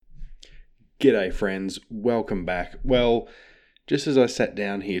G'day friends, welcome back. Well, just as I sat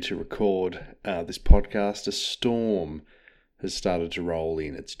down here to record this podcast, a storm has started to roll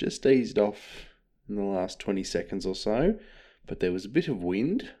in. It's just eased off in the last 20 seconds or so, but there was a bit of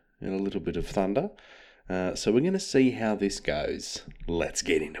wind and a little bit of thunder. So we're going to see how this goes. Let's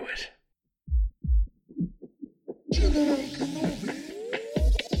get into it.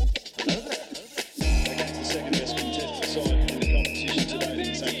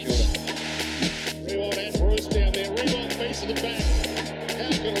 To the back. How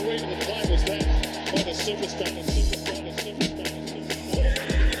good a read of the play was that by the superstar?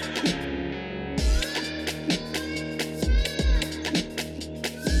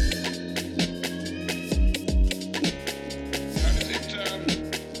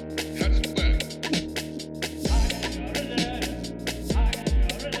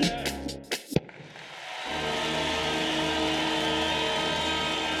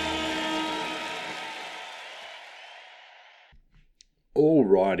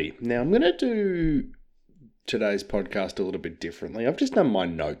 Alrighty, now I'm going to do today's podcast a little bit differently. I've just done my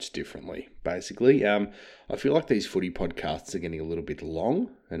notes differently, basically. I feel like these footy podcasts are getting a little bit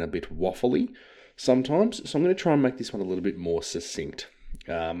long and a bit waffly sometimes, so I'm going to try and make this one a little bit more succinct.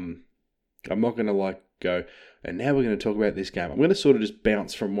 I'm not going to go, and now we're going to talk about this game. I'm going to sort of just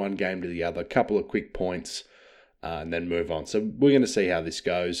bounce from one game to the other, a couple of quick points, and then move on. So we're going to see how this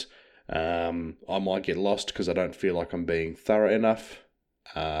goes. I might get lost because I don't feel like I'm being thorough enough,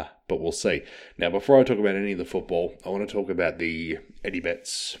 but we'll see. Now, before I talk about any of the football, I want to talk about the Eddie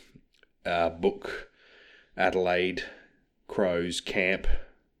Betts book, Adelaide Crows camp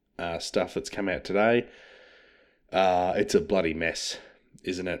stuff that's come out today. It's a bloody mess,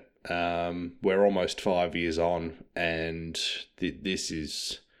 isn't it? We're almost 5 years on, and this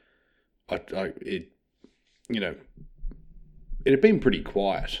is, it had been pretty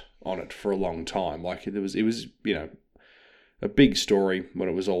quiet on it for a long time. Like it was, a big story when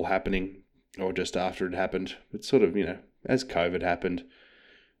it was all happening, or just after it happened. It's sort of, as COVID happened,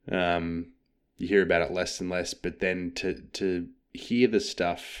 you hear about it less and less. But then to hear the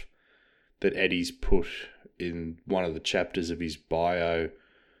stuff that Eddie's put in one of the chapters of his bio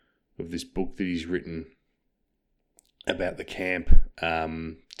of this book that he's written about the camp,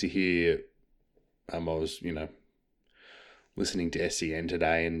 to hear, I was, listening to SEN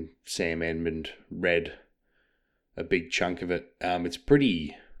today, and Sam Edmund read a big chunk of it. It's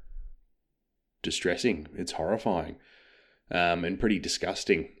pretty distressing. It's horrifying, and pretty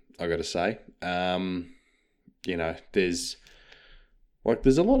disgusting, I got to say. There's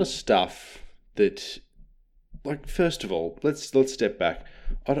a lot of stuff that, first of all, let's step back.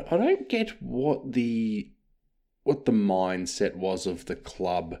 I don't get what the mindset was of the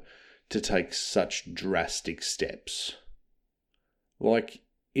club to take such drastic steps. They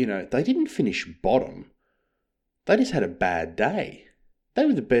didn't finish bottom. They just had a bad day. They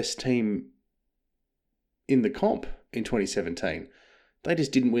were the best team in the comp in 2017. They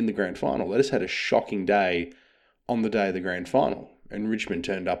just didn't win the grand final. They just had a shocking day on the day of the grand final, and Richmond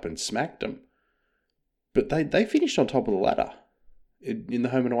turned up and smacked them. But they finished on top of the ladder in the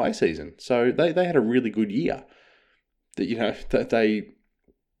home and away season. So they had a really good year.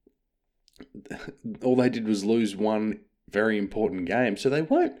 All they did was lose one very important game. So they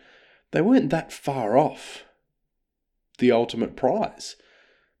weren't that far off the ultimate prize.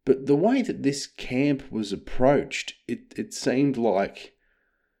 But the way that this camp was approached, it seemed like,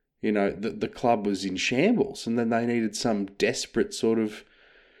 the club was in shambles, and then they needed some desperate sort of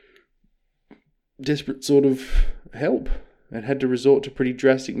help, and had to resort to pretty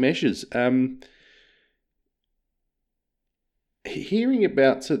drastic measures. Hearing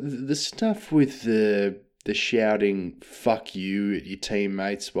about the stuff with the shouting "fuck you" at your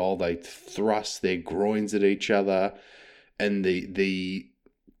teammates while they thrust their groins at each other, and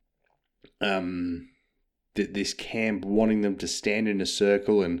this camp wanting them to stand in a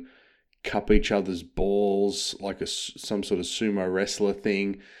circle and cup each other's balls like some sort of sumo wrestler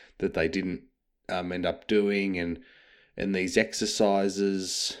thing that they didn't end up doing, and these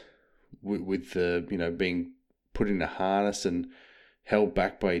exercises with the being put in a harness and held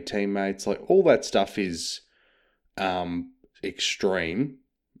back by your teammates, all that stuff is extreme,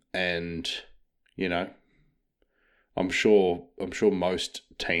 and I'm sure most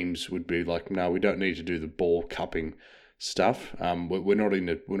teams would be like, no, we don't need to do the ball cupping stuff. We're not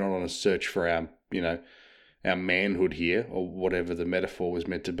on a search for our our manhood here, or whatever the metaphor was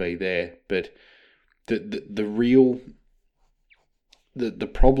meant to be there. But the real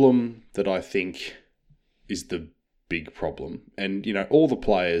problem that I think is the big problem, and all the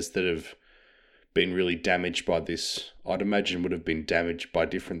players that have been really damaged by this, I'd imagine would have been damaged by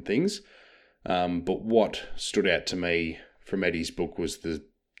different things. But what stood out to me from Eddie's book was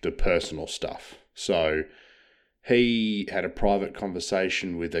the personal stuff. So he had a private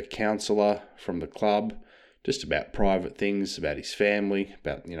conversation with a counsellor from the club, just about private things, about his family,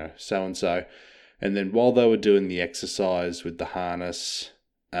 about, so-and-so. And then while they were doing the exercise with the harness,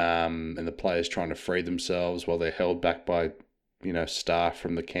 and the players trying to free themselves while they're held back by, staff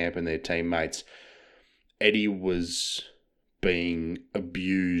from the camp and their teammates, Eddie was being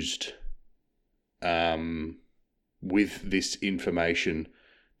abused with this information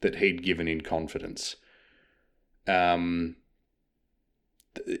that he'd given in confidence. It's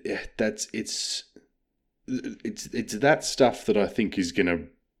that stuff that I think is going to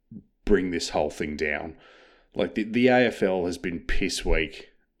bring this whole thing down. Like the AFL has been piss weak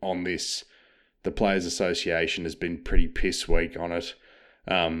on this. The Players Association has been pretty piss weak on it.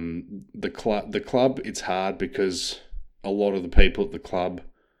 The club, it's hard because a lot of the people at the club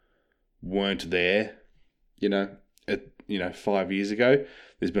weren't there, 5 years ago.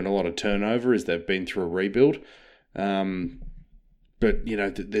 There's been a lot of turnover as they've been through a rebuild. But,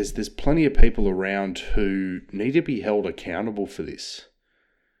 there's plenty of people around who need to be held accountable for this.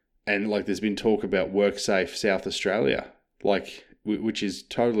 And, there's been talk about WorkSafe South Australia, which is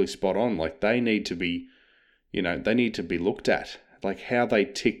totally spot on. They need to be, they need to be looked at. How they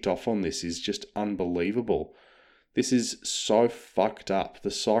ticked off on this is just unbelievable. This is so fucked up.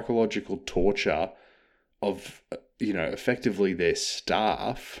 The psychological torture of, effectively their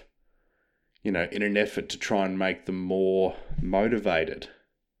staff, in an effort to try and make them more motivated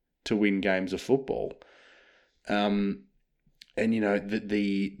to win games of football. And,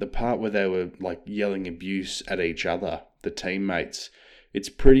 the part where they were, yelling abuse at each other, the teammates, it's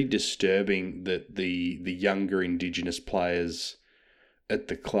pretty disturbing that the younger Indigenous players at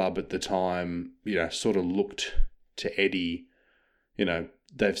the club at the time, sort of looked to Eddie.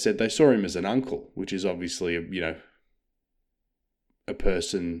 They've said they saw him as an uncle, which is obviously, a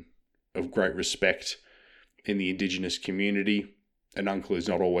person of great respect in the Indigenous community. An uncle is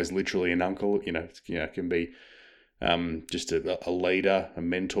not always literally an uncle. It can be just a leader, a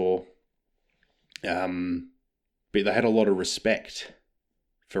mentor. But they had a lot of respect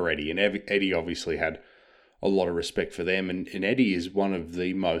for Eddie, and Eddie obviously had a lot of respect for them. And Eddie is one of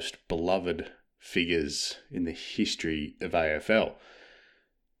the most beloved figures in the history of AFL.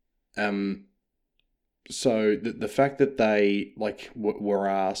 So the fact that they were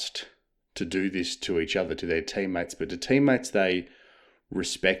asked to do this to each other, to their teammates, but to teammates they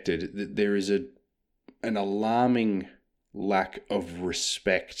respected, there is an alarming lack of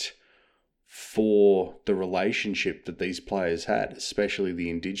respect for the relationship that these players had, especially the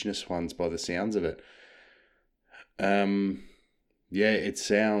Indigenous ones by the sounds of it. It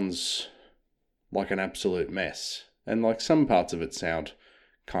sounds like an absolute mess. And some parts of it sound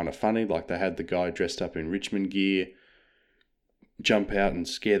kind of funny, they had the guy dressed up in Richmond gear jump out and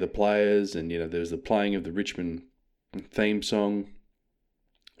scare the players, and there was the playing of the Richmond theme song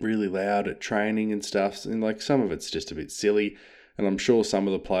really loud at training and stuff, and some of it's just a bit silly, and I'm sure some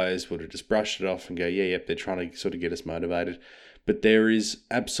of the players would have just brushed it off and go, yep, they're trying to sort of get us motivated. But there is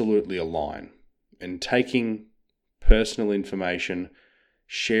absolutely a line, and taking personal information,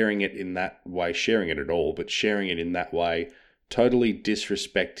 sharing it in that way, sharing it at all, but sharing it in that way, totally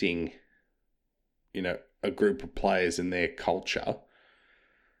disrespecting, a group of players and their culture.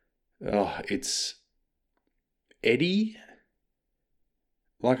 It's Eddie.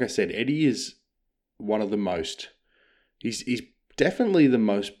 Like I said, Eddie is one of the most. He's definitely the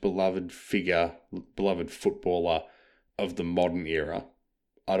most beloved figure, beloved footballer of the modern era.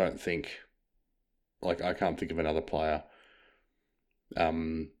 I don't think. I can't think of another player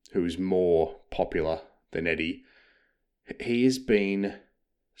who is more popular than Eddie. He has been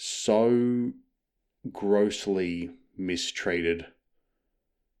so grossly mistreated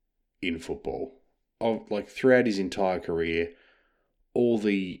in football. Throughout his entire career, all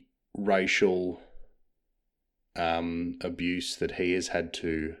the racial abuse that he has had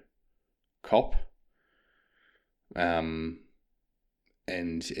to cop, and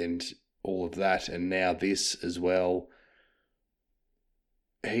all of that, and now this as well.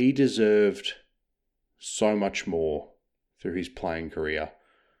 He deserved so much more through his playing career.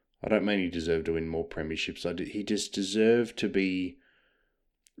 I don't mean he deserved to win more premierships. He just deserved to be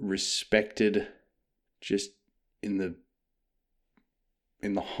respected just in the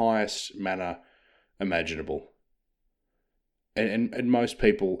highest manner imaginable. And most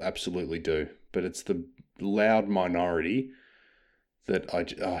people absolutely do. But it's the loud minority that I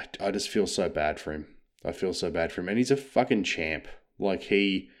just feel so bad for him. I feel so bad for him. And he's a fucking champ.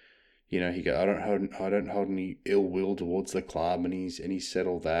 He go, I don't hold any ill will towards the club, and he said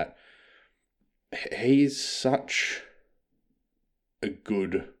all that. he's such a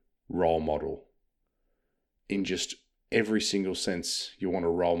good role model in just every single sense you want a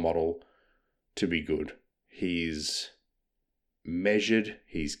role model to be good. He's measured,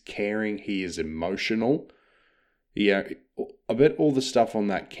 he's caring, he is emotional. Yeah, I bet all the stuff on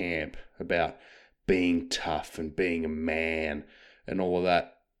that camp about being tough and being a man and all of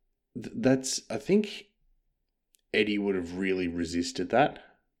that, I think Eddie would have really resisted that,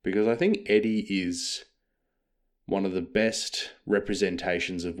 because I think Eddie is one of the best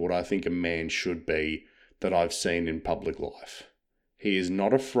representations of what I think a man should be that I've seen in public life. He is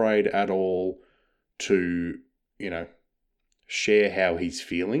not afraid at all to, share how he's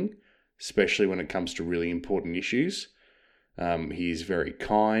feeling, especially when it comes to really important issues. He is very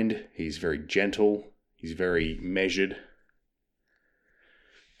kind. He's very gentle. He's very measured.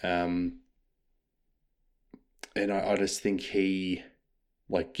 And I just think he,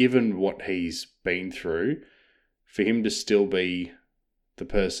 given what he's been through, for him to still be the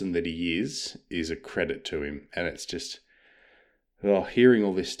person that he is a credit to him. And it's just, hearing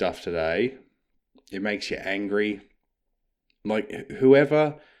all this stuff today, it makes you angry. Jared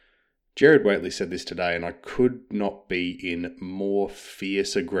Waitley said this today, and I could not be in more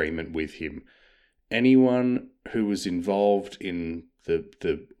fierce agreement with him. Anyone who was involved in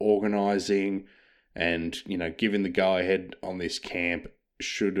the organising and, giving the go-ahead on this camp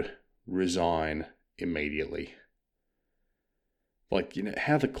should resign immediately.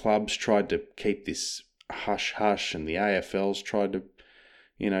 How the clubs tried to keep this hush-hush and the AFL's tried to,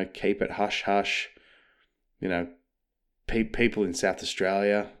 keep it hush-hush. People in South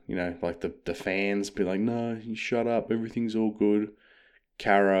Australia, the fans be like, no, you shut up, everything's all good.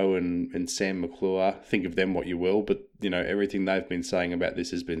 Caro and Sam McClure, think of them what you will, but, everything they've been saying about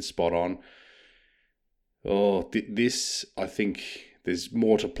this has been spot on. This, I think there's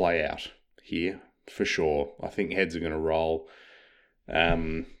more to play out here, for sure. I think heads are going to roll.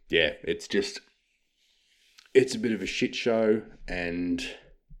 It's a bit of a shit show, and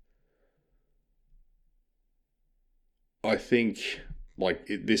I think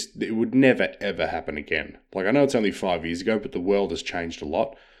it would never ever happen again. I know it's only 5 years ago, but the world has changed a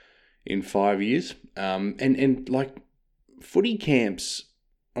lot in 5 years. And footy camps,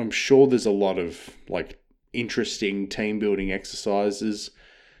 I'm sure there's a lot of interesting team building exercises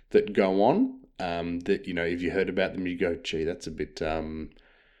that go on. That if you heard about them, you go, gee, that's a bit odd.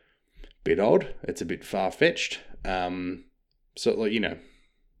 It's a bit far fetched. Listen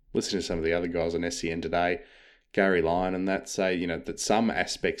to some of the other guys on SCN today, Gary Lyon and that, say, that some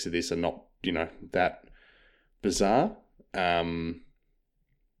aspects of this are not, that bizarre. I'm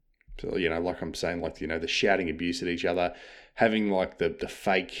saying, the shouting abuse at each other, having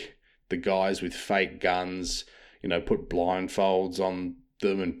the guys with fake guns, put blindfolds on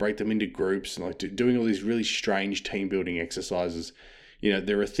them and break them into groups, and doing all these really strange team building exercises.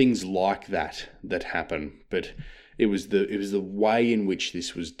 There are things like that happen, but it was the way in which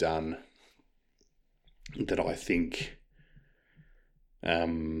this was done that I think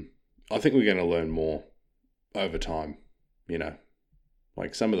we're going to learn more over time.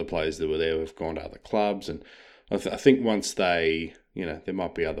 Some of the players that were there have gone to other clubs, and I think once they, there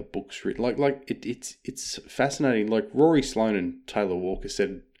might be other books written. It's fascinating. Rory Sloane and Taylor Walker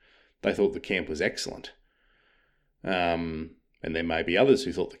said they thought the camp was excellent. And there may be others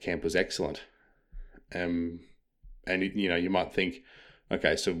who thought the camp was excellent. And you might think,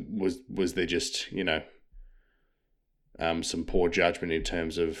 okay, so was there just, some poor judgment in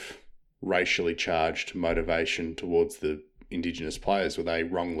terms of racially charged motivation towards the Indigenous players? Were they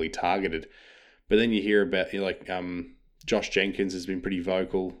wrongly targeted? But then you hear about, Josh Jenkins has been pretty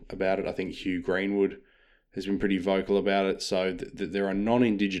vocal about it. I think Hugh Greenwood has been pretty vocal about it. So there are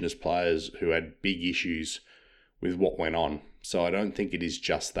non-Indigenous players who had big issues with what went on. So I don't think it is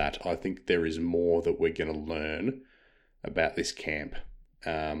just that. I think there is more that we're going to learn about this camp.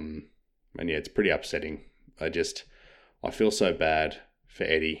 It's pretty upsetting. I feel so bad for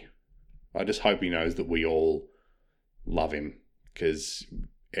Eddie. I just hope he knows that we all love him, because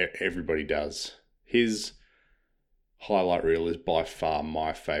everybody does. His highlight reel is by far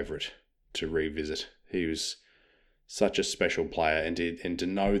my favourite to revisit. He was such a special player, and to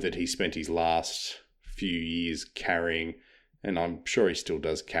know that he spent his last few years carrying, and I'm sure he still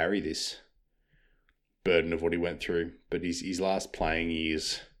does carry this burden of what he went through, but his last playing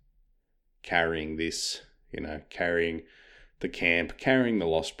years carrying this, carrying the camp, carrying the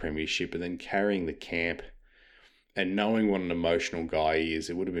lost premiership, and then carrying the camp, and knowing what an emotional guy he is,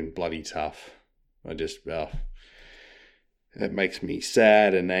 it would have been bloody tough. That makes me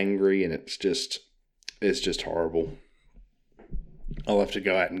sad and angry, and it's just horrible. I'll have to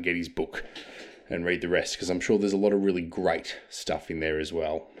go out and get his book and read the rest, because I'm sure there's a lot of really great stuff in there as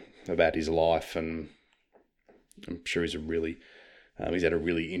well about his life, and I'm sure he's had a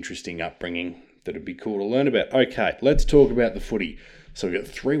really interesting upbringing that'd be cool to learn about. Okay, let's talk about the footy. So we've got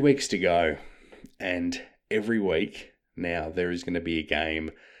 3 weeks to go, and every week now there is going to be a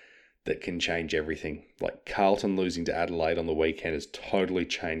game that can change everything. Like Carlton losing to Adelaide on the weekend has totally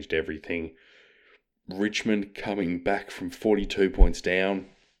changed everything. Richmond coming back from 42 points down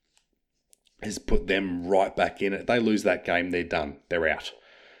has put them right back in it. They lose that game, they're done. They're out.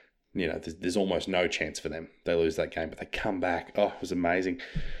 There's almost no chance for them. They lose that game, but they come back. Oh, it was amazing.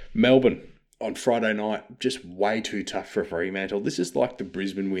 Melbourne on Friday night, just way too tough for Fremantle. This is like the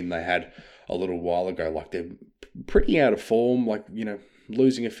Brisbane win they had a little while ago. Like, they're pretty out of form,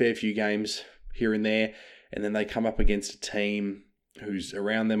 losing a fair few games here and there, and then they come up against a team who's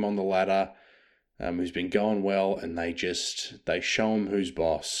around them on the ladder, who's been going well, and they show them who's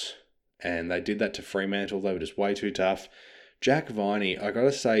boss. And they did that to Fremantle. They were just way too tough. Jack Viney, I got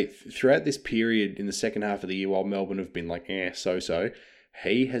to say, throughout this period in the second half of the year, while Melbourne have been so-so,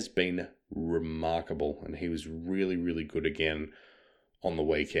 he has been remarkable, and he was really, really good again on the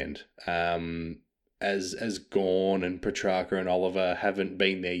weekend. As Gawn and Petrarca and Oliver haven't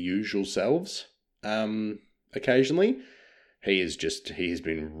been their usual selves occasionally, he has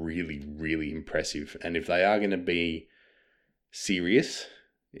been really, really impressive. And if they are going to be serious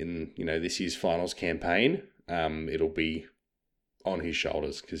in this year's finals campaign, it'll be on his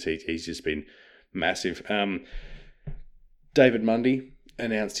shoulders, because he's just been massive. David Mundy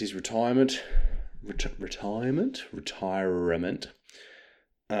announced his retirement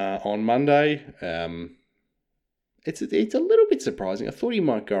on Monday. It's a little bit surprising. I thought he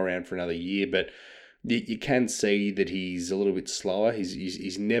might go around for another year, but you can see that he's a little bit slower.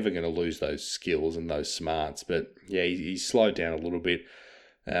 He's never going to lose those skills and those smarts, but yeah, he's slowed down a little bit.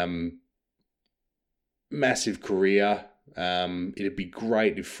 Massive career. It'd be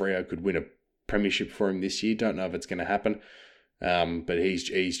great if Freo could win a premiership for him this year. Don't know if it's going to happen. But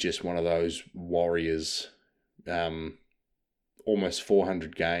he's just one of those warriors. Almost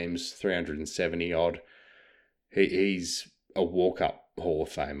 400 games, 370 odd. He's a walk-up Hall of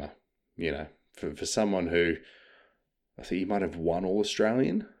Famer. For someone who, I think he might have won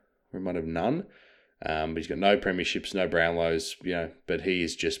All-Australian, or he might have none. But he's got no premierships, no Brownlows, but he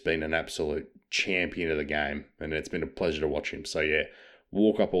has just been an absolute champion of the game, and it's been a pleasure to watch him. So yeah,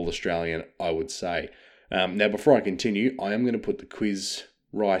 walk-up All-Australian, I would say. Now, before I continue, I am going to put the quiz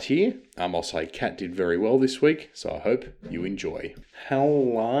right here. I'll say Kat did very well this week, so I hope you enjoy.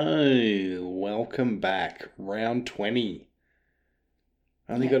 Hello, welcome back. Round 20.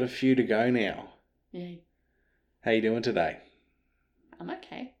 Only got a few to go now. Yeah. How you doing today? I'm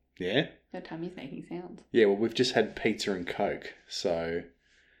okay. Yeah? Your tummy's making sounds. Yeah, well, we've just had pizza and Coke, so...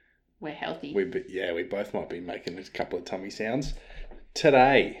 We're healthy. We both might be making a couple of tummy sounds.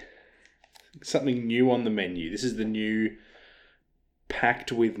 Today, something new on the menu. This is the new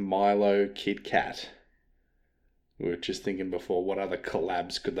Packed with Milo Kit Kat. We were just thinking before, what other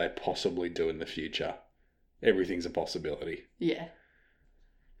collabs could they possibly do in the future? Everything's a possibility. Yeah.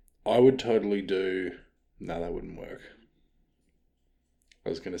 I would totally do... No, that wouldn't work. I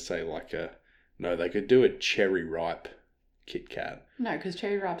was going to say no, they could do a cherry ripe Kit Kat. No, because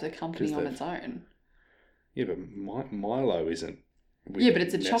Cherry Ripe's a company on its own. Yeah, but Milo isn't. Yeah, but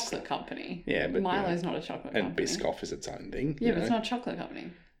it's a chocolate company. Yeah, but Milo's not a chocolate company. And Biscoff is its own thing. Yeah, but it's not a chocolate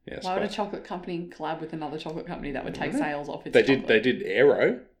company. Yeah, why would a chocolate company collab with another chocolate company that would take sales off its chocolate? They did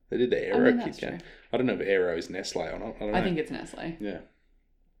Aero. They did the Aero Kit Kat. True. I don't know if Aero is Nestle or not. I don't know. I think it's Nestle. Yeah.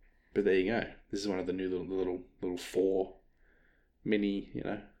 But there you go. This is one of the new little 4 mini,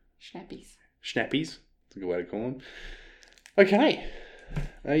 Schnappies. Schnappies. That's a good way to call them. Okay.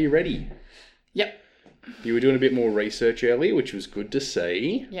 Are you ready? Yep. You were doing a bit more research earlier, which was good to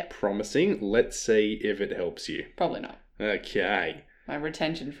see. Yep. Promising. Let's see if it helps you. Probably not. Okay. My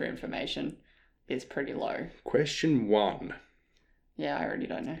retention for information is pretty low. Question 1. Yeah, I already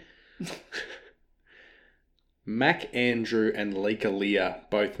don't know. Mac Andrew and Lika Leah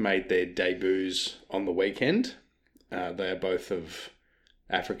both made their debuts on the weekend. They are both of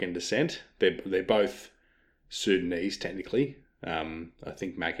African descent. They're both Sudanese, technically. I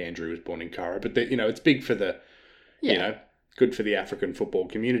think Mac Andrew was born in Cairo, but it's big for the, good for the African football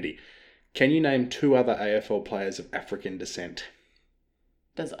community. Can you name 2 other AFL players of African descent?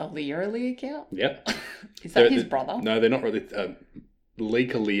 Does Aaliyah count? Yep. Is that his brother? No, they're not really.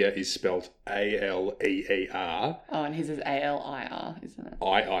 Lika Leah is spelled Aleer. Oh, and his is Alir, isn't it?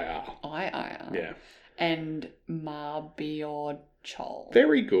 Iir. Iir. Yeah. And Mabior Chol.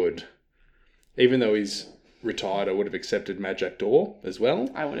 Very good. Even though he's retired, I would have accepted Majak Dor as well.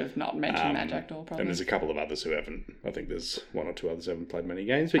 I would have not mentioned Majak Dor And probably. there's a couple of others who haven't. I think there's one or two others who haven't played many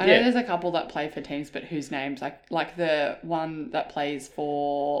games. But I know yeah, there's a couple that play for teams, but whose names, like the one that plays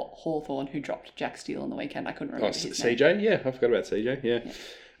for Hawthorn who dropped Jack Steele on the weekend. I couldn't remember his name. CJ. Yeah, I forgot about CJ. Yeah.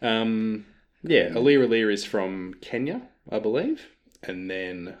 Alir is from Kenya, I believe. And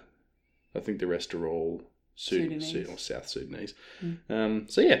then I think the rest are all Sudanese. or South Sudanese.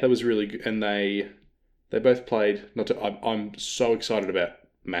 So yeah, that was really good. And they both played. I'm so excited about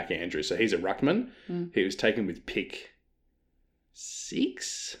Mac Andrews. So he's a ruckman. He was taken with pick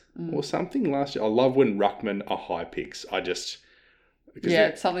 6 or something last year. I love when ruckmen are high picks.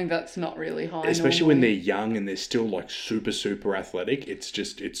 It's something that's not really high. Especially when normally. they're young and they're still like super, super athletic.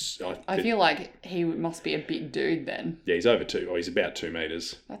 I feel like he must be a big dude then. Yeah, he's over 2. Or he's about 2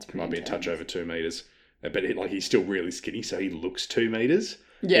 meters. That's pretty Might be a intense. touch over 2 meters. But he's still really skinny, so he looks 2 meters.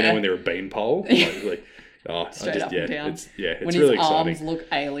 Yeah. You know, when they're a beanpole. Straight up and down. It's when really his exciting. arms look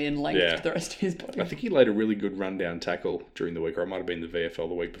alien length Yeah. to the rest of his body. I think he laid a really good rundown tackle during the week, or it might have been the VFL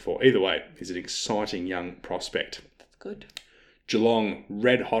the week before. Either way, he's an exciting young prospect. That's good. Geelong,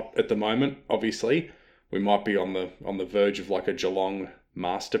 red hot at the moment, obviously. We might be on the verge of like a Geelong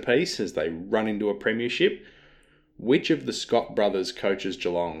masterpiece as they run into a premiership. Which of the Scott brothers coaches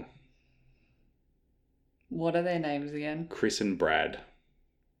Geelong? What are their names again? Chris and Brad.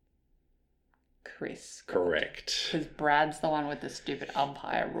 Chris. Correct. Because Brad's the one with the stupid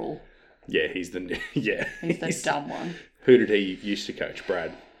umpire rule. Yeah, he's the He's the dumb one. Who did he used to coach?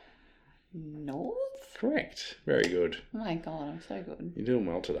 Brad. North? Correct. Very good. Oh my god, I'm so good. You're doing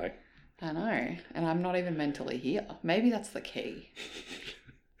well today. I know. And I'm not even mentally here. Maybe that's the key.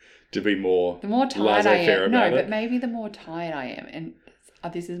 To be more The more tired I laissez-faire am. No, about but it. maybe the more tired I am, and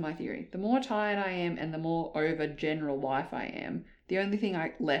this is my theory. The more tired I am and the more over general life I am, the only thing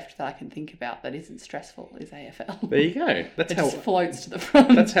left that I can think about that isn't stressful is AFL. There you go. That's It how just floats to the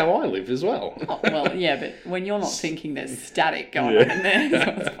front. that's how I live as well. Oh, well, yeah, but when you're not thinking, there's static going on in there,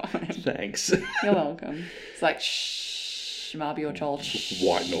 so it's fine. Thanks. You're welcome. It's like, shh, Marby or Joel, shh.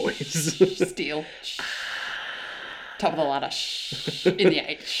 White noise. Steel, shh. Top of the ladder, shh. In the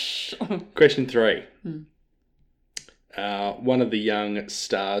 8, shh. Question 3. One of the young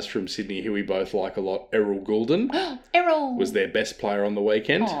stars from Sydney who we both like a lot, Errol Goulden, Errol! was their best player on the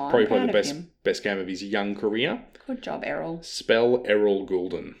weekend. Aw, Probably I'm played the proud of him. best game of his young career. Good job, Errol. Spell Errol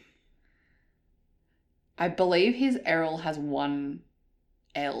Goulden. I believe his Errol has one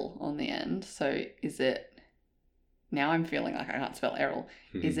L on the end, so is it... Now I'm feeling like I can't spell Errol.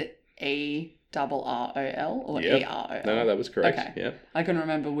 Is it E-R-R-O-L or Yep. E-R-O-L? No, that was correct. Okay. Yeah. I couldn't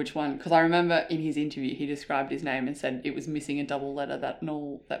remember which one, because I remember in his interview he described his name and said it was missing a double letter that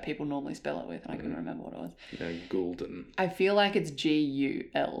people normally spell it with, and I couldn't remember what it was. No, Goulden. I feel like it's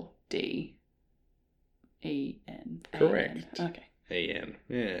G-U-L-D-E-N. Correct. Okay. E-N.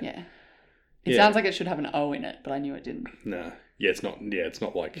 Yeah. Yeah. It Yeah. sounds like it should have an O in it, but I knew it didn't. No. Yeah, it's not. Yeah, it's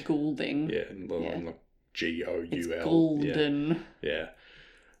not like. Goulding. Yeah, like G-O-U-L. It's golden. Yeah.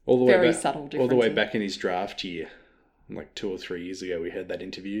 All the Very way back, subtle all the way differences. back in his draft year, like 2 or 3 years ago, we had that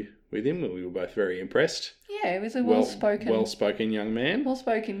interview with him, and we were both very impressed. Yeah, it was a well-spoken young man,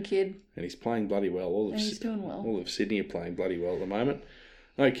 well-spoken kid. and he's playing bloody well. All And he's doing well. All of Sydney are playing bloody well at the moment.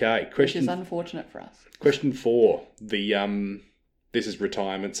 Okay, Which is unfortunate for us. question 4. This is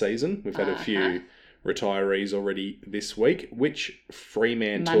retirement season. We've had a few retirees already this week. Which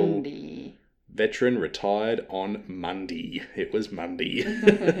Fremantle Monday. veteran retired on Monday? It was Monday.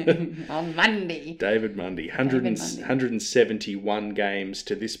 On Monday. David Mundy. David Mundy. 171 games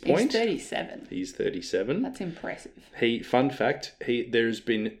to this point. He's 37. He's 37. That's impressive. Fun fact, there's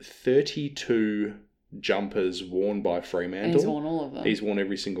been 32 jumpers worn by Fremantle. And he's worn all of them. He's worn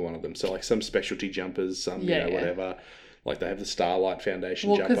every single one of them. So like some specialty jumpers, some Yeah. whatever. Like they have the Starlight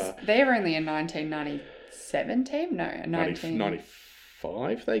Foundation Well, because jumper. they were only a 1997 team? No,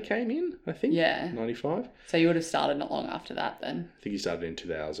 95 they came in, I think. Yeah. 95. So you would have started not long after that then. I think he started in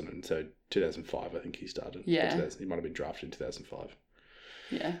 2000, and so 2005 I think he started. Yeah. He might have been drafted in 2005.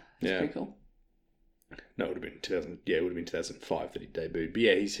 Yeah. That's Yeah. pretty cool. No, it would have been 2000. Yeah, it would have been 2005 that he debuted. But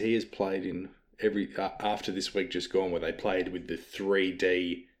yeah, he has played in every after this week just gone, where they played with the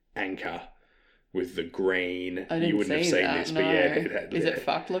 3D anchor with the green. I didn't You wouldn't have seen that, this, no. but yeah, it had. Is it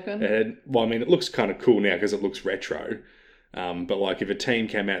fucked looking? Well, I mean, it looks kind of cool now because it looks retro. But like, if a team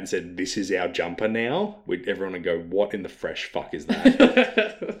came out and said, "This is our jumper now," everyone would go, "What in the fresh fuck is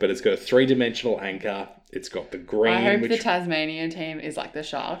that?" But it's got a 3-dimensional anchor. It's got the green. I hope the Tasmania team is like the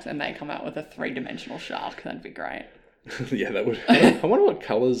Sharks and they come out with a 3-dimensional shark. That'd be great. Yeah, that would. I wonder what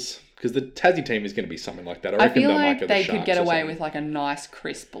colours, because the Tassie team is going to be something like that. I reckon feel they'll like make it they the could Sharks get or away something. with like a nice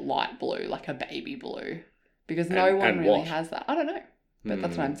crisp light blue, like a baby blue. Because no And- one and really what? has that. I don't know. But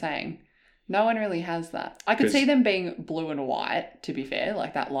that's what I'm saying. No one really has that. I could 'Cause- see them being blue and white, to be fair,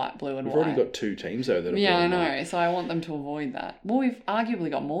 like that light blue and We've white. already got 2 teams though that are Yeah, I blue and white. know. So I want them to avoid that. Well, we've arguably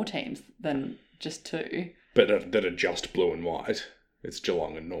got more teams than just 2. But that are just blue and white. It's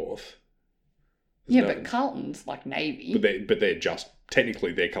Geelong and North. There's Yeah, no- but Carlton's like navy. But they're just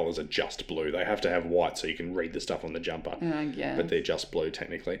technically their colours are just blue. They have to have white so you can read the stuff on the jumper. Yeah. But they're just blue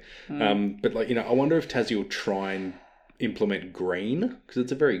technically. Hmm. But like I wonder if Tassie will try and implement green because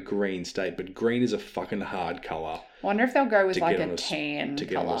it's a very green state. But green is a fucking hard colour I wonder if they'll go with to like get a on tan to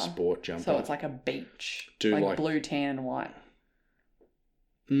get on colour. a sport jumper. So it's like a beach. Do like like- blue, tan, and white.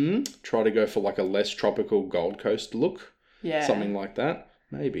 Try to go for like a less tropical Gold Coast look, Yeah. something like that.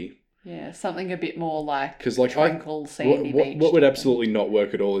 Maybe Yeah, something a bit more like because like tranquil, sandy what beach. would type absolutely not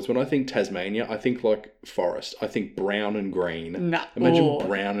work at all is when I think Tasmania, I think like forest. I think brown and green. thing. No. Imagine Ooh.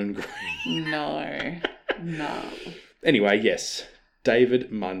 brown and green. No. No. Anyway, yes,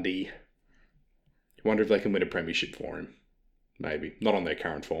 David Mundy. Wonder if they can win a premiership for him. Maybe not on their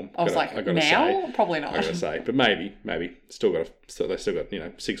current form. I was I like, gotta now? say, Probably I not. gotta say, but maybe still got. So they still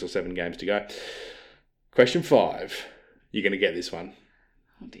got 6 or 7 games to go. Question 5. You're gonna get this one.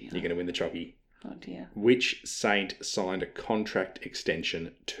 Oh dear. You're gonna win the Chocky. Oh dear. Which Saint signed a contract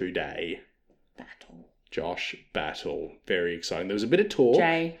extension today? Battle. Josh Battle. Very exciting. There was a bit of talk.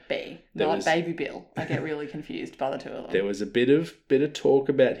 JB, There not was- Baby Bill. I get really confused by the two of them. There was a bit of talk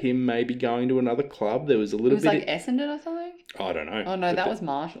about him maybe going to another club. There was a it little was bit. like Essendon or something? I don't know. Oh no, But that was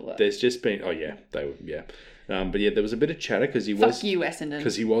Marshall. Though. There's just been. Oh yeah, they were. Yeah, but yeah, there was a bit of chatter because he Fuck was you, Essendon.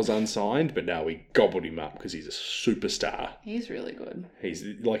 because he was unsigned, but now we gobbled him up because he's a superstar. He's really good. He's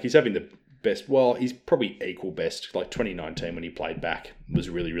having the best. Well, he's probably equal best. Like 2019 when he played back was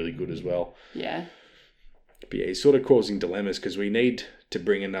really really good as well. Yeah. But yeah, he's sort of causing dilemmas because we need to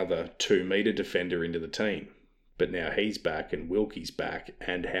bring another 2-meter defender into the team. But now he's back and Wilkie's back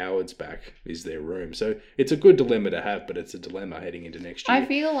and Howard's back is their room. So it's a good dilemma to have, but it's a dilemma heading into next year. I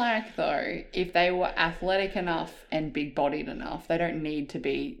feel like, though, if they were athletic enough and big-bodied enough, they don't need to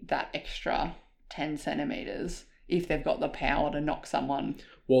be that extra 10 centimetres if they've got the power to knock someone.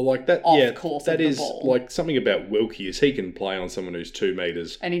 Well, like that, off yeah, course that of the is ball. like something about Wilkie is he can play on someone who's 2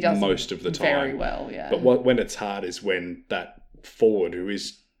 meters And he does most of the time. very well, yeah. But when it's hard is when that forward who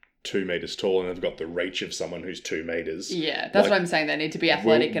is 2 meters tall and they've got the reach of someone who's 2 meters. Yeah, that's like, what I'm saying. They need to be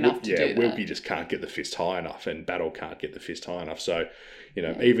athletic enough to do that. Wilkie just can't get the fist high enough, and Battle can't get the fist high enough. So,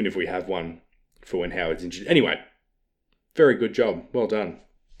 even if we have one for when Howard's injured, anyway, very good job, well done.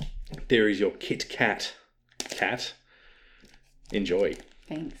 There is your Kit Kat. Cat, enjoy.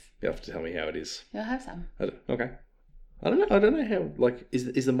 Thanks. You have to tell me how it is. You'll have some. Okay. I don't know how. Like,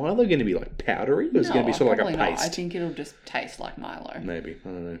 is the Milo going to be like powdery, or is it going to be sort of like a probably paste? not. I think it'll just taste like Milo. Maybe, I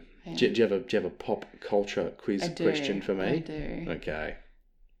don't know. Yeah. Do you have a pop culture quiz I do. question for me? I do. Okay.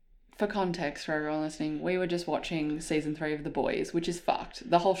 For context, for everyone listening, we were just watching season 3 of The Boys, which is fucked.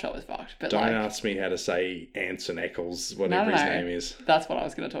 The whole show is fucked. But Don't like, ask me how to say Anson Eccles, whatever No. his name is. that's what I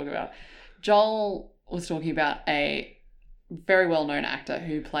was going to talk about. Joel was talking about a very well-known actor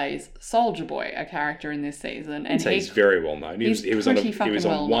who plays Soldier Boy, a character in this season, and So he's very well known. He was he's on pretty fucking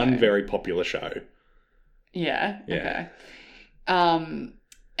one well-known. very popular show. Yeah. Yeah. Okay.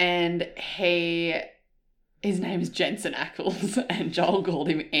 And his name is Jensen Ackles, and Joel called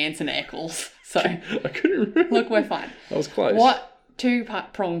him Anson Eccles. So I couldn't remember. look, we're fine. I was close. What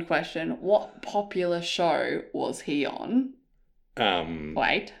two-pronged question? What popular show was he on?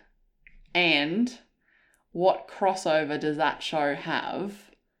 Wait. And what crossover does that show have,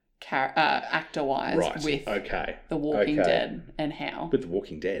 actor-wise, Right. with Okay. The Walking Okay. Dead, and how? With The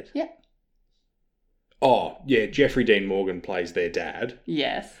Walking Dead. Yeah. Oh yeah, Jeffrey Dean Morgan plays their dad.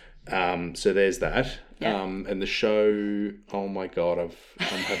 Yes. So there's that. Yeah. And the show. Oh my god, I'm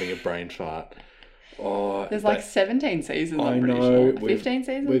having a brain fart. Oh, There's like 17 seasons, I I'm pretty know. sure. 15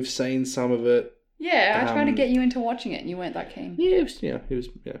 seasons? We've seen some of it. Yeah, I tried to Um, get you into watching it and you weren't that keen. Yeah, it was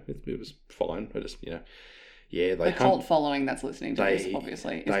fine. I just yeah, they The cult following that's listening to this, they-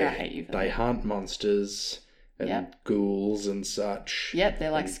 obviously, is going to hate you for They that. hunt monsters and Yep. ghouls and such. Yep, they're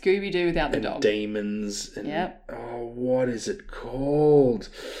like Scooby-Doo without the And dog. demons and Yep. oh, what is it called?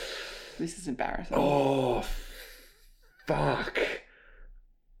 This is embarrassing. Oh, fuck.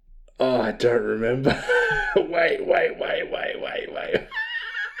 Oh, I don't remember. Wait.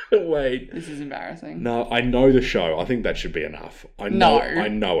 Wait. This is embarrassing. No, I know the show. I think that should be enough. I No.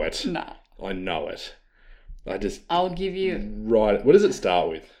 know it. Nah. I know it. I just I'll give you right. What does it start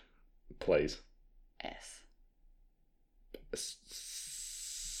with? Please. S.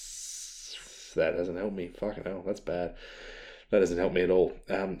 That doesn't help me. Fucking hell, that's bad. That doesn't help me at all.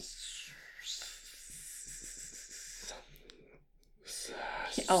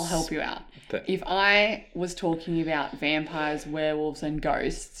 I'll help you out. If I was talking about vampires, werewolves, and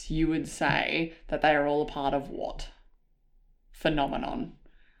ghosts, you would say that they are all a part of what phenomenon?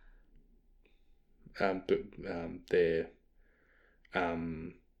 They're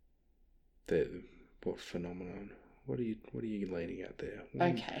what phenomenon? What are you leaning at there?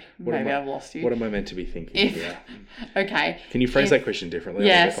 Okay, maybe I've lost you. What am I meant to be thinking here? Okay. Can you phrase that question differently?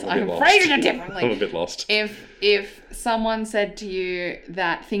 Yes, I'm phrasing it differently. I'm a bit lost. If someone said to you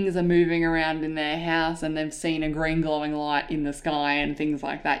that things are moving around in their house and they've seen a green glowing light in the sky and things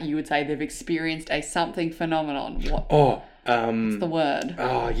like that, you would say they've experienced a something phenomenon. What? Oh, what's the word?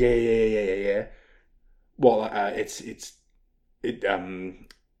 Oh, yeah. Well,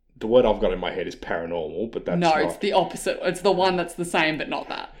 the word I've got in my head is paranormal, but that's not... it's the opposite. It's the one that's the same, but not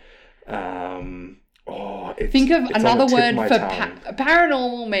that. Think of another word for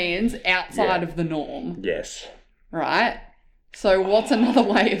paranormal means outside of the norm. Yes. Right? So what's another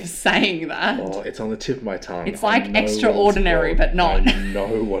way of saying that? Oh, it's on the tip of my tongue. It's like extraordinary, but not. I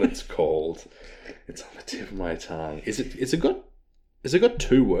know what it's called. It's on the tip of my tongue. Has it got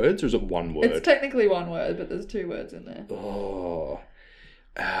 2 words or is it 1 word? It's technically 1 word, but there's 2 words in there. Oh.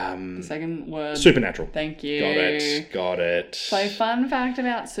 The second word. Supernatural. Thank you. Got it. So, fun fact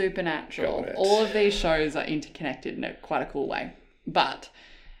about Supernatural. Got it. All of these shows are interconnected in quite a cool way. But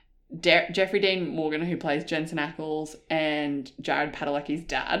Jeffrey Dean Morgan, who plays Jensen Ackles, and Jared Padalecki's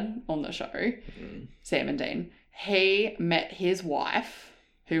dad on the show, Sam and Dean, he met his wife,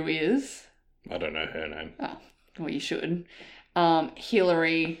 who is... I don't know her name. Oh, well, you should.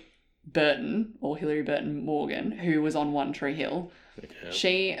 Hillary Burton Morgan, who was on One Tree Hill. Yeah.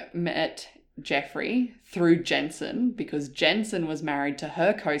 She met Jeffrey through Jensen because Jensen was married to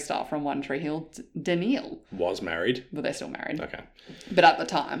her co-star from One Tree Hill, Danielle. Was married? Well, they're still married. Okay. But at the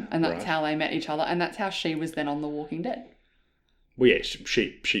time, and that's how they met each other, and that's how she was then on The Walking Dead. Well, yeah,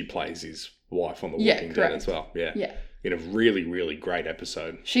 she plays his wife on The Walking Dead as well. Yeah. Yeah. In a really, really great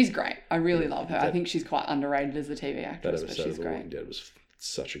episode. She's great. I really love her. I think she's quite underrated as a TV actress, that but episode she's of The great. Walking Dead was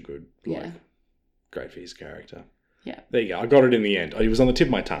such a good, great for his character. Yeah. There you go. I got it in the end. It was on the tip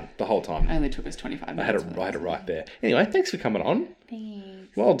of my tongue the whole time. It only took us 25 minutes. I had it right there. Anyway, thanks for coming on.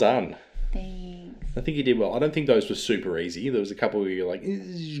 Thanks. Well done. Thanks. I think you did well. I don't think those were super easy. There was a couple where you're like,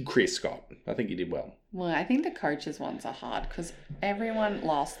 Chris Scott. I think you did well. Well, I think the coaches ones are hard because everyone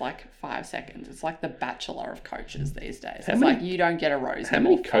lasts like 5 seconds. It's like the Bachelor of coaches these days. Like you don't get a rose. How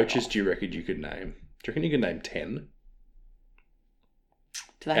many coaches do you reckon you could name? Do you reckon you could name 10?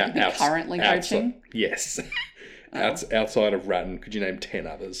 Do they have to be currently coaching? Yes. Outside of Rutten, could you name 10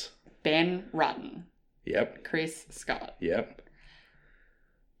 others? Ben Rutten. Yep. Chris Scott. Yep.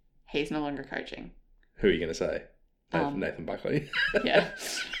 He's no longer coaching. Who are you going to say? Nathan Buckley. Yeah.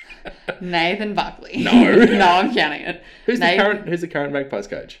 Nathan Buckley. No. No, I'm counting it. Who's the current Magpies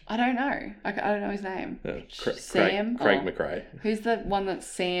coach? I don't know. I don't know his name. Sam? Craig McRae. Who's the one that's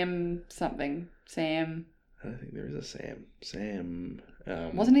Sam something? Sam. I don't think there is a Sam. Sam.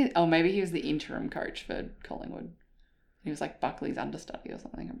 Wasn't he? Oh, maybe he was the interim coach for Collingwood. He was like Buckley's understudy or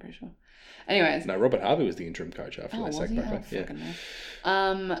something, I'm pretty sure. Anyways. No, Robert Harvey was the interim coach after they sacked Buckley.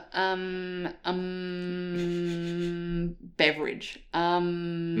 Beveridge.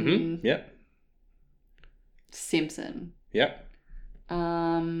 Yep. Simpson. Yep.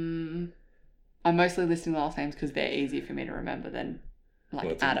 I'm mostly listing the last names because they're easier for me to remember than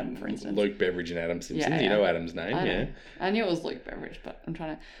Adam, for instance. Luke Beveridge and Adam Simpson. Yeah. You know Adam's name, yeah. I knew it was Luke Beveridge, but I'm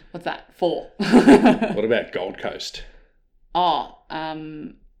trying to... What's that? 4. What about Gold Coast? Oh,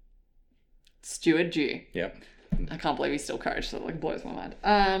 Stuart Dew. Yep. I can't believe he's still coach, so it blows my mind.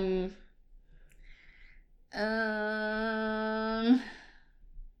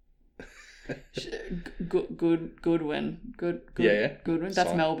 Goodwin. Goodwin.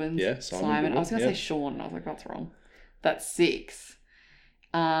 That's Melbourne's. Yeah, Simon. Goodwin. I was going to say Sean. I was like, that's wrong. That's 6.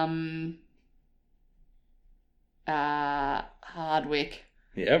 Hardwick.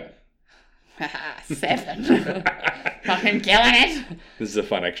 Yep. 7. Fucking killing it. This is a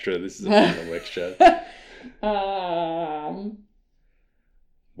fun extra. This is a fun little extra.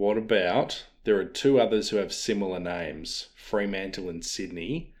 What about... There are 2 others who have similar names. Fremantle and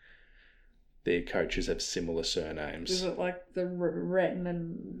Sydney. Their coaches have similar surnames. Is it like the Rutten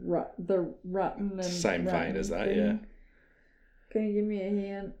and Same vein as that, yeah. Can you give me a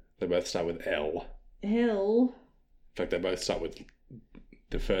hint? They both start with L. Hill. In fact, they both start with...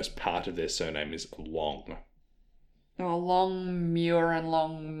 The first part of their surname is Long. Oh, Longmuir and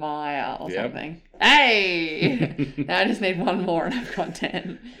Longmire or something. Hey! Now I just need 1 more and I've got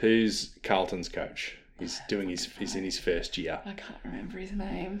 10. Who's Carlton's coach? He's in his first year. I can't remember his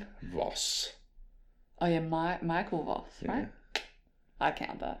name. Voss. Oh yeah, Michael Voss, right? I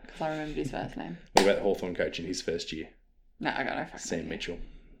count that because I remembered his first name. What about the Hawthorn coach in his first year? No, I got no fucking Sam idea. Mitchell.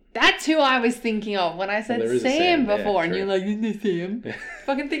 That's who I was thinking of when I said Well, there is a Sam Sam, yeah, before, and true. you're like, isn't it Sam?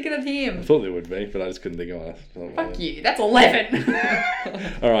 Fucking thinking of I him. thought there would be, but I just couldn't think of it. Fuck you. That's 11.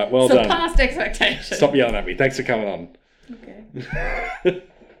 All right, well done. Surpassed expectations. Stop yelling at me. Thanks for coming on. Okay.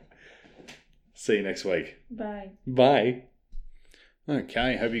 See you next week. Bye. Bye.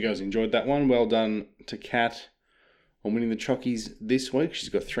 Okay, hope you guys enjoyed that one. Well done to Kat on winning the Chockies this week. She's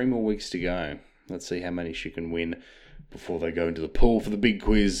got 3 more weeks to go. Let's see how many she can win before they go into the pool for the big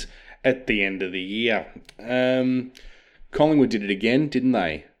quiz at the end of the year. Collingwood did it again, didn't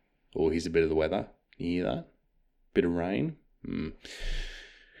they? Oh, here's a bit of the weather. You hear that? Bit of rain.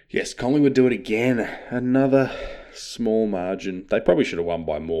 Yes, Collingwood do it again. Another small margin. They probably should have won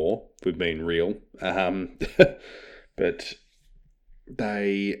by more, if we've been real. But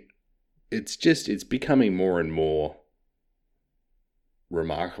it's becoming more and more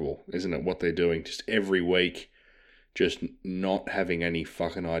remarkable, isn't it, what they're doing just every week, just not having any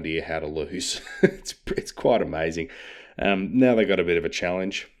fucking idea how to lose. It's quite amazing. Now they got a bit of a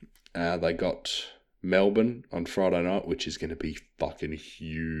challenge. They got Melbourne on Friday night, which is going to be fucking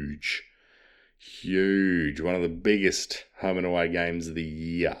huge. Huge. One of the biggest home and away games of the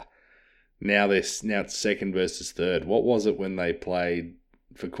year. Now it's second versus third. What was it when they played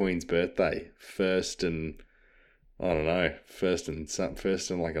for Queen's birthday? First and like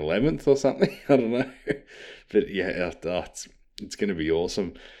 11th or something. I don't know. But yeah, it's going to be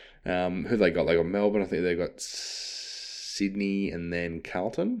awesome. Who they got? They got Melbourne. I think they got Sydney and then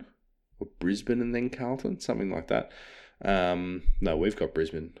Carlton, or Brisbane and then Carlton, something like that. No, we've got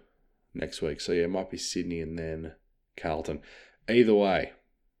Brisbane next week. So yeah, it might be Sydney and then Carlton. Either way,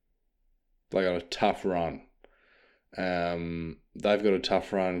 they got a tough run. They've got a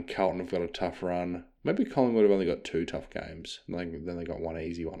tough run. Carlton have got a tough run. Maybe Collingwood have only got 2 tough games. Then they got one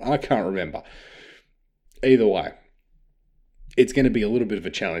easy one. I can't remember. Either way, it's going to be a little bit of a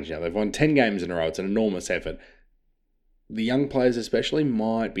challenge now. They've won 10 games in a row. It's an enormous effort. The young players especially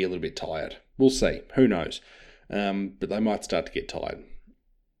might be a little bit tired. We'll see. Who knows? But they might start to get tired.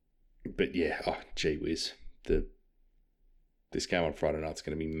 But yeah, gee whiz. This game on Friday night is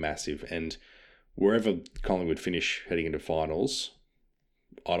going to be massive. And wherever Collingwood finish heading into finals,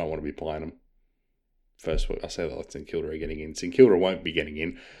 I don't want to be playing them. First, I say that St Kilda are getting in. St Kilda won't be getting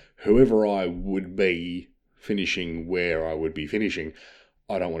in. Whoever I would be finishing where I would be finishing,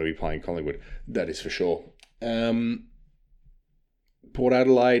 I don't want to be playing Collingwood. That is for sure. Port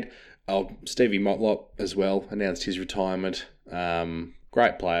Adelaide, Stevie Motlop as well announced his retirement.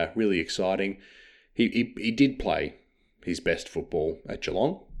 Great player, really exciting. He did play his best football at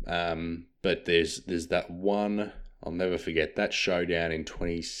Geelong, but there's that one, I'll never forget, that showdown in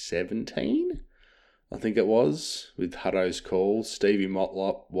 2017, I think it was, with Hutto's call. Stevie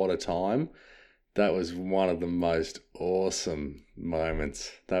Motlop, what a time. That was one of the most awesome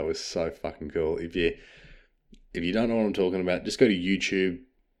moments. That was so fucking cool. If you don't know what I'm talking about, just go to YouTube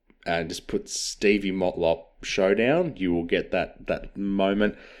and just put Stevie Motlop showdown. You will get that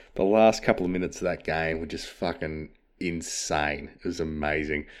moment. The last couple of minutes of that game were just fucking insane. It was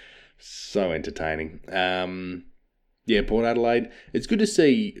amazing. So entertaining. Port Adelaide. It's good to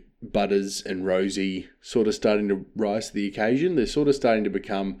see Butters and Rosie sort of starting to rise to the occasion. They're sort of starting to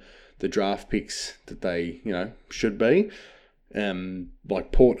become the draft picks that they, should be.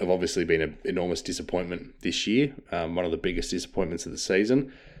 Like Port have obviously been an enormous disappointment this year. One of the biggest disappointments of the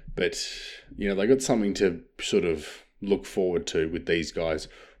season. But, they got something to sort of look forward to with these guys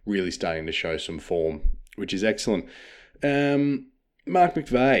really starting to show some form, which is excellent. Mark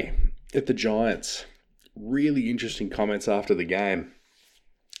McVeigh at the Giants. Really interesting comments after the game.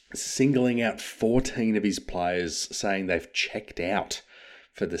 Singling out 14 of his players, saying they've checked out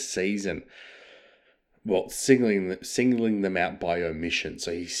for the season. Well, singling them out by omission.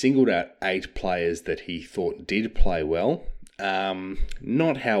 So he singled out 8 players that he thought did play well.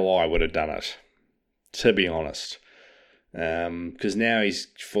 Not how I would have done it, to be honest. Because now he's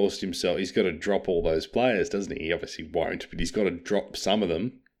forced himself, he's got to drop all those players, doesn't he? He obviously won't, but he's got to drop some of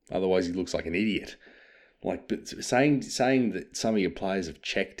them. Otherwise he looks like an idiot. But saying that some of your players have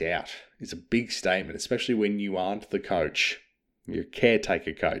checked out is a big statement, especially when you aren't the coach. You're a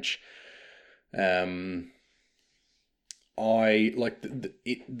caretaker coach. I like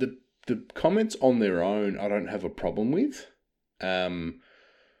the comments on their own. I don't have a problem with.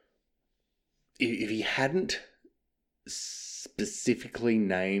 If he hadn't specifically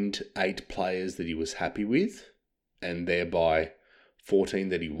named 8 players that he was happy with, and thereby 14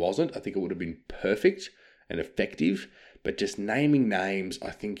 that he wasn't, I think it would have been perfect and effective. But just naming names,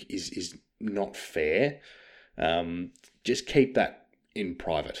 I think, is not fair. Just keep that in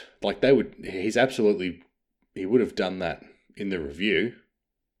private. Like he would have done that in the review.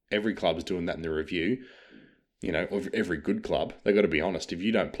 Every club's doing that in the review. Of every good club. They've got to be honest. If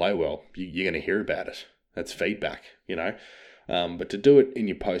you don't play well, you're going to hear about it. That's feedback, But to do it in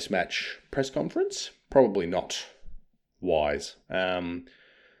your post-match press conference, probably not wise.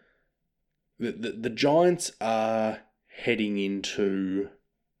 The Giants are heading into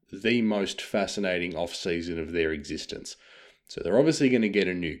the most fascinating off-season of their existence. So they're obviously going to get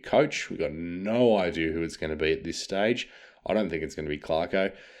a new coach. We've got no idea who it's going to be at this stage. I don't think it's going to be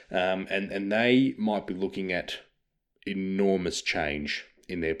Clarko. And they might be looking at enormous change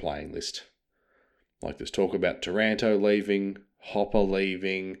in their playing list. Like there's talk about Taranto leaving, Hopper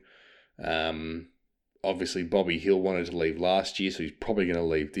leaving. Obviously, Bobby Hill wanted to leave last year, so he's probably going to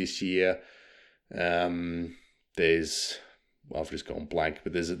leave this year. I've just gone blank,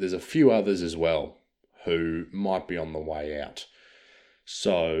 but there's a few others as well who might be on the way out.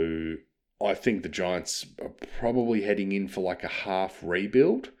 So I think the Giants are probably heading in for like a half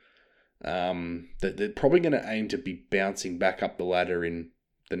rebuild. They're probably going to aim to be bouncing back up the ladder in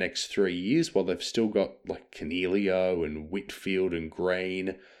the next 3 years while they've still got like Canelio and Whitfield and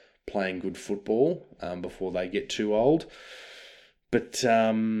Green playing good football before they get too old. But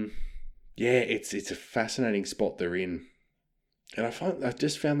it's a fascinating spot they're in. And I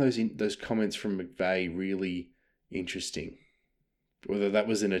just found those comments from McVeigh really interesting. Whether that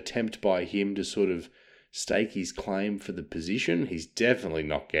was an attempt by him to sort of stake his claim for the position, he's definitely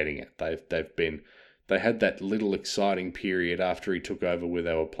not getting it. They had that little exciting period after he took over where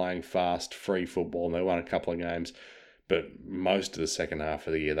they were playing fast, free football, and they won a couple of games. But most of the second half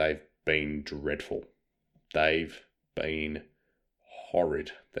of the year, they've been dreadful. They've been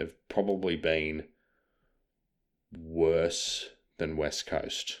horrid. They've probably been worse than West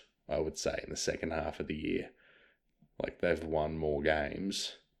Coast, I would say, in the second half of the year. Like, they've won more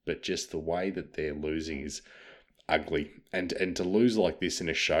games, but just the way that they're losing is ugly. And to lose like this in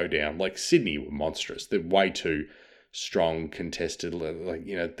a showdown, like Sydney were monstrous. They're way too strong, contested.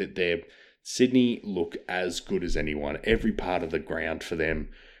 Sydney look as good as anyone. Every part of the ground for them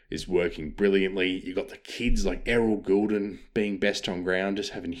is working brilliantly. You got the kids like Errol Goulden being best on ground,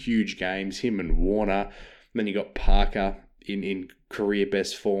 just having huge games, him and Warner. And then you got Parker in career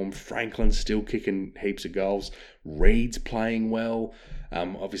best form. Franklin's still kicking heaps of goals. Reed's playing well.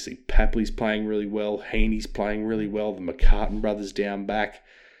 Obviously, Papley's playing really well. Heaney's playing really well. The McCartan brothers down back.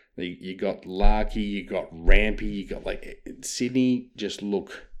 You got Larkey, you got Rampy, you got Sydney just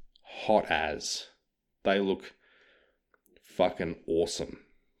look hot as. They look fucking awesome.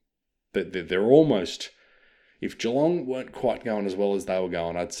 They're almost, if Geelong weren't quite going as well as they were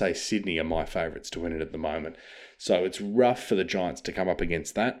going, I'd say Sydney are my favourites to win it at the moment. So it's rough for the Giants to come up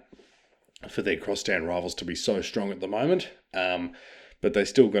against that, for their crosstown rivals to be so strong at the moment. But they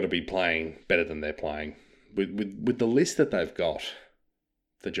still got to be playing better than they're playing. With the list that they've got,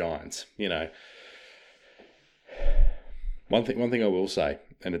 the Giants, One thing I will say,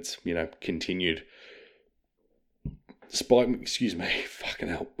 and it's, continued. Spike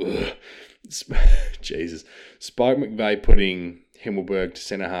McVeigh putting Himmelberg to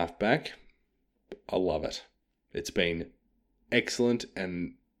centre half back. I love it. It's been excellent,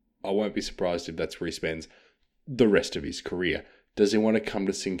 and I won't be surprised if that's where he spends the rest of his career. Does he want to come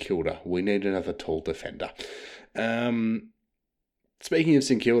to St Kilda? We need another tall defender. Speaking of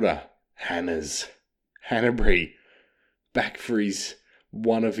St Kilda, Hannebery, back for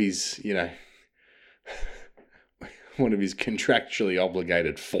one of his contractually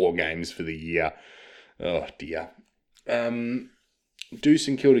obligated 4 games for the year. Oh dear. Do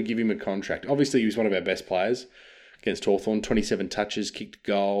St Kilda give him a contract? Obviously, he was one of our best players against Hawthorn. 27 touches, kicked a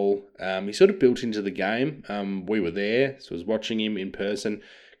goal. He sort of built into the game. We were there, so I was watching him in person.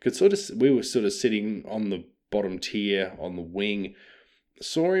 We were sort of sitting on the bottom tier on the wing.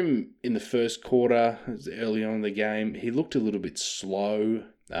 Saw him in the first quarter, early on in the game. He looked a little bit slow.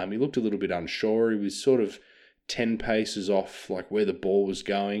 He looked a little bit unsure. He was sort of 10 paces off where the ball was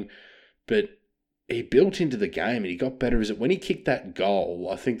going. But he built into the game and he got better. When he kicked that goal,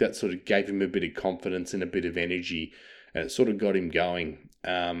 I think that sort of gave him a bit of confidence and a bit of energy, and it sort of got him going.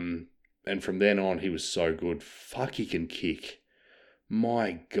 And from then on, he was so good. Fuck, he can kick.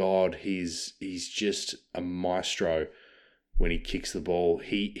 My God, he's just a maestro when he kicks the ball.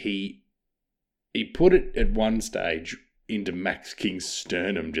 He put it at one stage into Max King's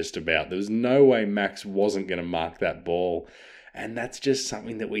sternum just about. There was no way Max wasn't going to mark that ball. And that's just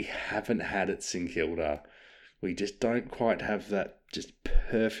something that we haven't had at St Kilda. We just don't quite have that just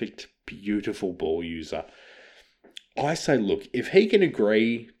perfect, beautiful ball user. I say, look, if he can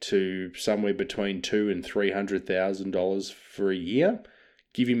agree to somewhere between $200,000 and $300,000 for a year,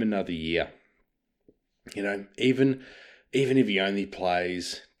 give him another year. You know, even if he only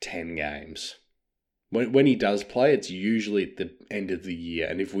plays 10 games. When he does play, it's usually at the end of the year.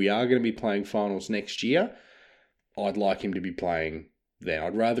 And if we are going to be playing finals next year, I'd like him to be playing then.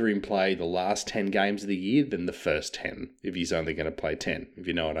 I'd rather him play the last 10 games of the year than the first 10, if he's only going to play 10, if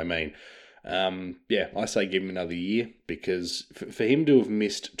you know what I mean. I say give him another year, because for him to have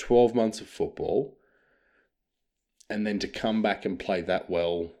missed 12 months of football and then to come back and play that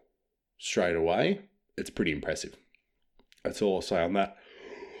well straight away, it's pretty impressive. That's all I'll say on that.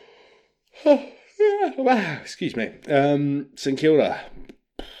 Wow, excuse me. St Kilda,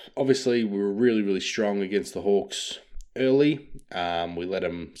 obviously we were really, really strong against the Hawks early. We let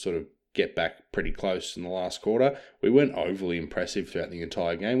them sort of get back pretty close in the last quarter. We weren't overly impressive throughout the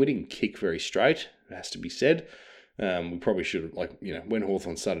entire game. We didn't kick very straight, it has to be said. We probably should have, when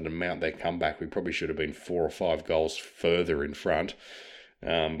Hawthorn started to mount their comeback, we probably should have been 4 or 5 goals further in front.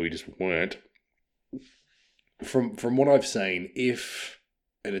 We just weren't. From what I've seen,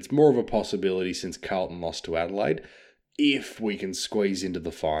 and it's more of a possibility since Carlton lost to Adelaide, if we can squeeze into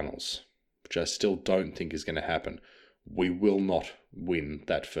the finals, which I still don't think is going to happen, we will not win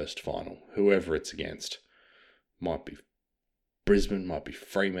that first final, whoever it's against. Might be Brisbane, might be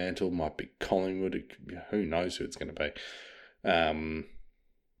Fremantle, might be Collingwood, who knows who it's going to be.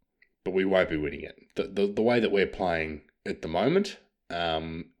 But we won't be winning it. The way that we're playing at the moment,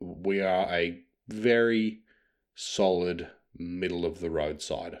 we are a very solid middle of the road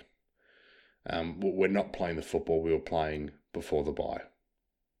side. We're not playing the football we were playing before the bye.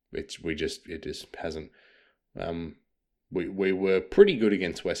 It just hasn't. We were pretty good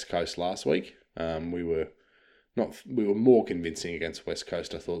against West Coast last week. We were more convincing against West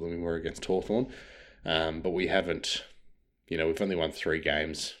Coast, I thought, than we were against Hawthorn. But we haven't. We've only won 3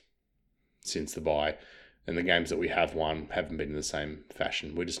 games since the bye, and the games that we have won haven't been in the same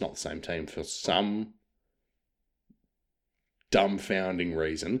fashion. We're just not the same team for some dumbfounding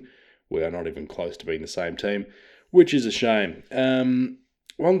reason. We are not even close to being the same team, which is a shame.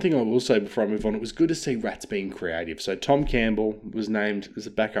 One thing I will say before I move on, it was good to see Rats being creative. So Tom Campbell was named as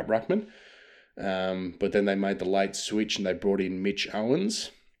a backup ruckman, but then they made the late switch and they brought in Mitch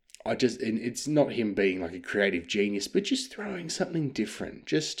Owens. And it's not him being like a creative genius, but just throwing something different,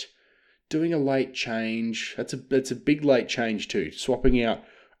 just doing a late change. That's a big late change too. Swapping out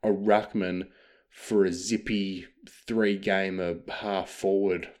a ruckman for a zippy 3-gamer half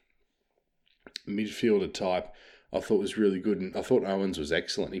forward midfielder type, I thought was really good, and I thought Owens was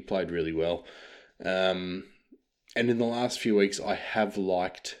excellent. He played really well. And in the last few weeks, I have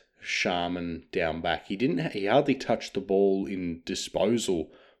liked Sharman down back. He hardly touched the ball in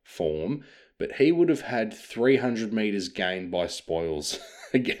disposal form, but he would have had 300 metres gained by spoils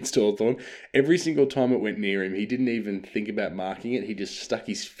against Hawthorn. Every single time it went near him, he didn't even think about marking it. He just stuck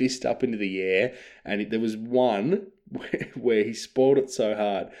his fist up into the air, and there was one where he spoiled it so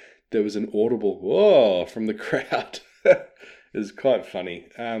hard, there was an audible "whoa" from the crowd. It was quite funny.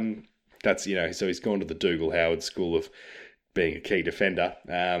 So he's gone to the Dougal Howard school of being a key defender.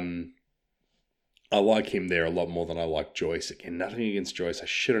 I like him there a lot more than I like Joyce. Again, nothing against Joyce. I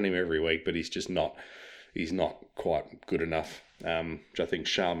shit on him every week, but he's not quite good enough, which I think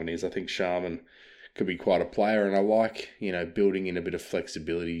Sharman is. I think Sharman could be quite a player, and I like, building in a bit of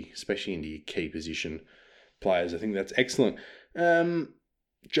flexibility, especially into your key position players. I think that's excellent.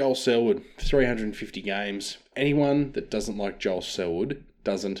 Joel Selwood, 350 games. Anyone that doesn't like Joel Selwood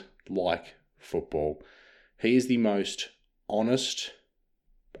doesn't like football. He is the most honest,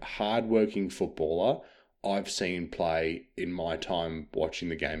 hard-working footballer I've seen play in my time watching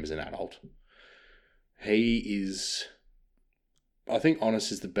the game as an adult. I think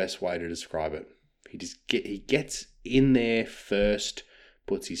honest is the best way to describe it. He gets in there first,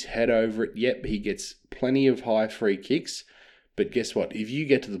 puts his head over it. Yep, he gets plenty of high free kicks. But guess what? If you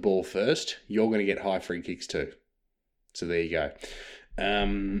get to the ball first, you're going to get high free kicks too. So there you go.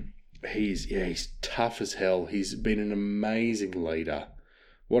 He's tough as hell. He's been an amazing leader.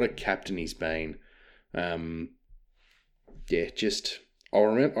 What a captain he's been. I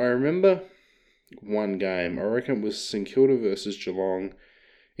remember one game. I reckon it was St Kilda versus Geelong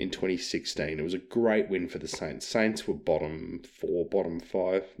in 2016. It was a great win for the Saints. Saints were bottom 4, bottom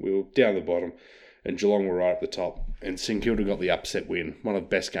 5. We were down the bottom, and Geelong were right at the top. And St Kilda got the upset win. One of the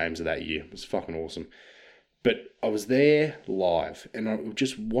best games of that year. It was fucking awesome. But I was there live, and I was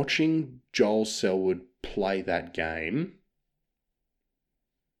just watching Joel Selwood play that game.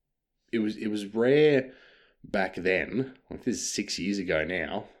 It was rare back then. Like, this is 6 years ago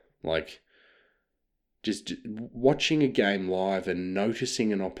now. Like, just watching a game live and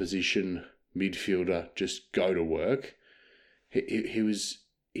noticing an opposition midfielder just go to work.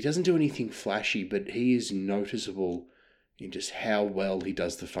 He doesn't do anything flashy, but he is noticeable in just how well he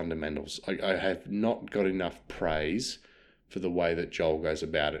does the fundamentals. I have not got enough praise for the way that Joel goes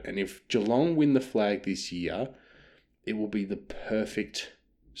about it. And if Geelong win the flag this year, it will be the perfect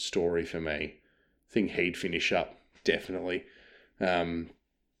story for me. I think he'd finish up, definitely. And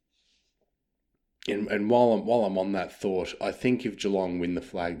while I'm on that thought, I think if Geelong win the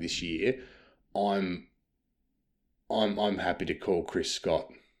flag this year, I'm happy to call Chris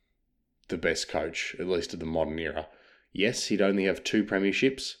Scott the best coach, at least of the modern era. Yes, he'd only have 2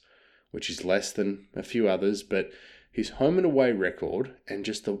 premierships, which is less than a few others, but his home and away record and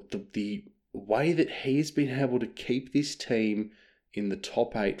just the way that he's been able to keep this team in the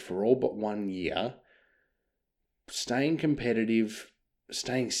top 8 for all but 1 year, staying competitive,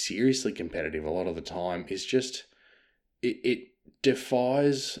 staying seriously competitive a lot of the time, is just, it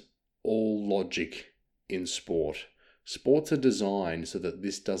defies all logic in sport. Sports are designed so that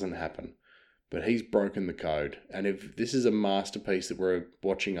this doesn't happen, but he's broken the code. And if this is a masterpiece that we're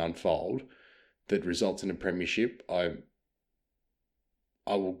watching unfold that results in a premiership, I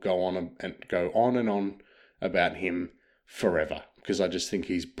will go on and on about him forever, because I just think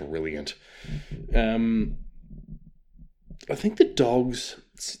he's brilliant. I think the Dogs,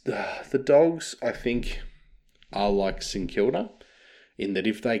 I think, are like St Kilda, in that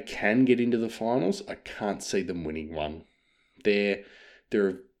if they can get into the finals, I can't see them winning one. They're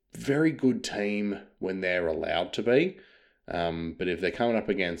a very good team when they're allowed to be, but if they're coming up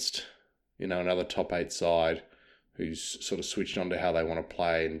against, another top 8 side who's sort of switched on to how they want to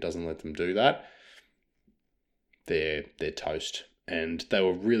play and doesn't let them do that, they're toast. And they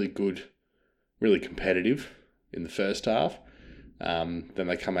were really good, really competitive in the first half. Then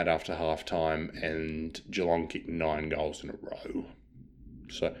they come out after half-time and Geelong kicked 9 goals in a row.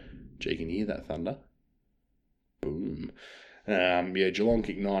 So, gee, can you hear that thunder? Boom. Geelong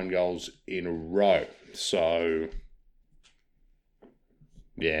kicked 9 goals in a row. So,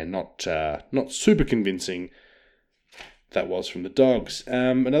 yeah, not super convincing. That was from the Dogs.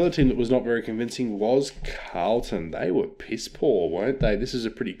 Another team that was not very convincing was Carlton. They were piss poor, weren't they? This is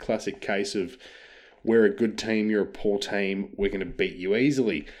a pretty classic case of, we're a good team, you're a poor team, we're going to beat you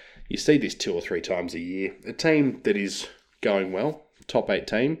easily. You see this 2 or 3 times a year. A team that is going well, top 8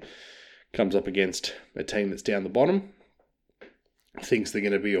 team, comes up against a team that's down the bottom, thinks they're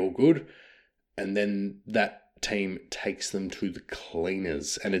going to be all good, and then that team takes them to the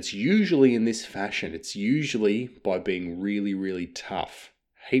cleaners. And it's usually in this fashion. It's usually by being really, really tough.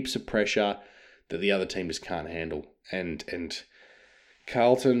 Heaps of pressure that the other team just can't handle. And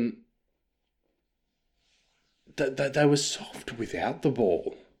Carlton, they were soft without the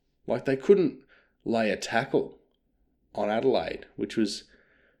ball. Like, they couldn't lay a tackle on Adelaide, which was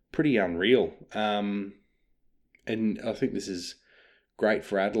pretty unreal. And I think this is great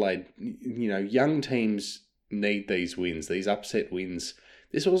for Adelaide. Young teams need these wins, these upset wins.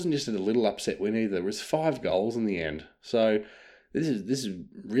 This wasn't just a little upset win either. There was 5 goals in the end. So this is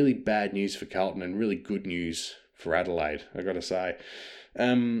really bad news for Carlton and really good news for Adelaide, I got to say.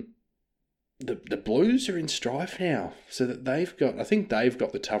 The Blues are in strife now, so that they've got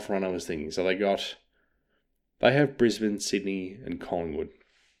the tough run I was thinking. So they have Brisbane, Sydney and Collingwood,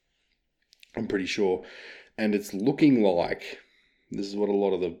 I'm pretty sure. And it's looking like, this is what a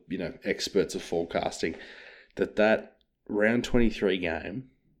lot of the experts are forecasting, that round 23 game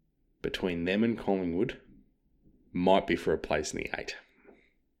between them and Collingwood might be for a place in the 8.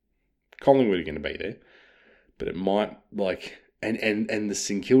 Collingwood are going to be there, but it might, and the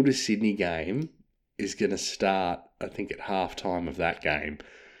St Kilda Sydney game is going to start, I think, at half-time of that game.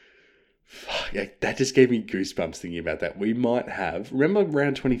 Fuck, that just gave me goosebumps thinking about that. We might have, remember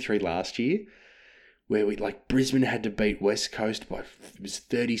round 23 last year, where Brisbane had to beat West Coast by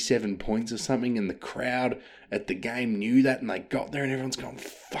 37 points or something, and the crowd at the game knew that, and they got there and everyone's gone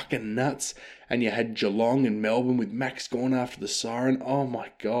fucking nuts. And you had Geelong and Melbourne with Max going after the siren. Oh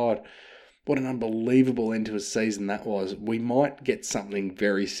my God, what an unbelievable end to a season that was. We might get something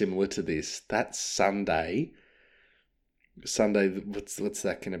very similar to this. That's Sunday, what's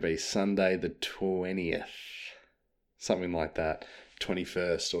that going to be? Sunday the 20th. Something like that.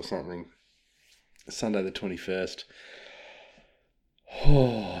 21st or something. Sunday the 21st.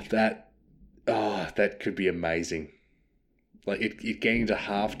 That could be amazing. It getting to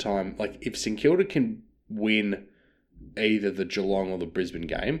halftime. If St Kilda can win either the Geelong or the Brisbane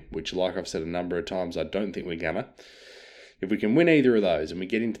game, which, like I've said a number of times, I don't think we're gonna. If we can win either of those and we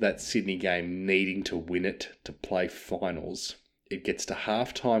get into that Sydney game needing to win it to play finals, it gets to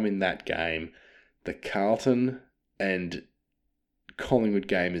halftime in that game, the Carlton and Collingwood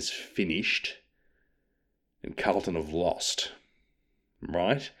game is finished and Carlton have lost,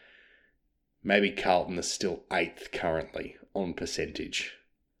 right? Maybe Carlton is still 8th currently on percentage,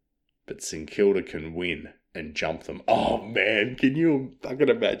 but St Kilda can win and jump them. Oh man, can you fucking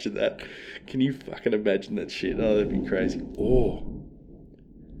imagine that? Can you fucking imagine that shit? Oh, that'd be crazy. Oh,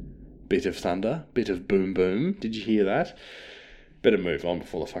 bit of thunder, bit of boom boom. Did you hear that? Better move on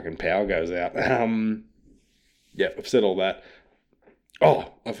before the fucking power goes out. Yeah, I've said all that.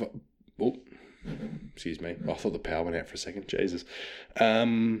 Oh, excuse me. I thought the power went out for a second. Jesus.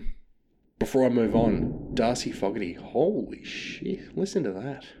 Before I move on, Darcy Fogarty. Holy shit. Listen to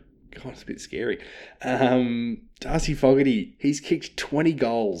that. God, it's a bit scary. Darcy Fogarty, he's kicked 20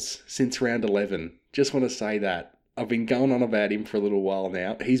 goals since round 11. Just want to say that. I've been going on about him for a little while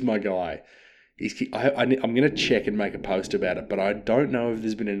now. He's my guy. I'm going to check and make a post about it, but I don't know if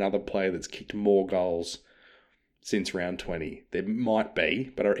there's been another player that's kicked more goals since round 20. There might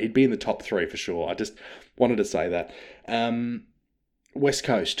be, but he'd be in the top 3 for sure. I just wanted to say that. West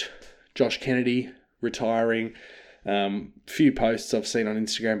Coast, Josh Kennedy retiring. Few posts I've seen on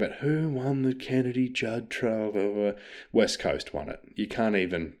Instagram about who won the Kennedy Judd Trophy. West Coast won it. You can't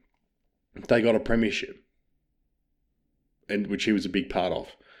even... They got a premiership, and which he was a big part of.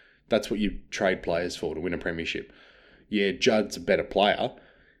 That's what you trade players for, to win a premiership. Yeah, Judd's a better player.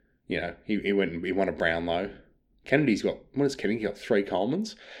 You know, he won a Brownlow. Kennedy's got... What has Kennedy got? 3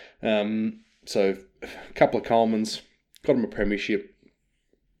 Colemans. So, a couple of Colemans. Got him a premiership.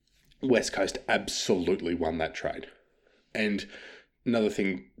 West Coast absolutely won that trade. And another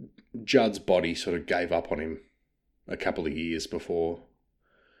thing, Judd's body sort of gave up on him a couple of years before,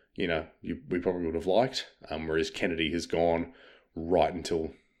 you know, we probably would have liked. Whereas Kennedy has gone right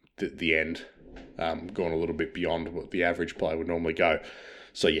until the end, gone a little bit beyond what the average player would normally go.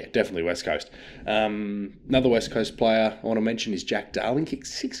 So yeah, definitely West Coast. Another West Coast player I want to mention is Jack Darling. Kicked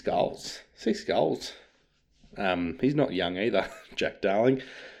 6 goals. 6 goals. He's not young either, Jack Darling.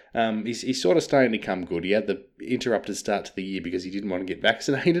 He's sort of starting to come good. He had the interrupted start to the year because he didn't want to get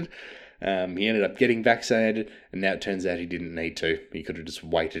vaccinated. He ended up getting vaccinated, and now it turns out he didn't need to. He could have just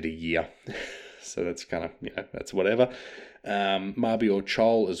waited a year. So that's kind of, you know, that's whatever. Mabior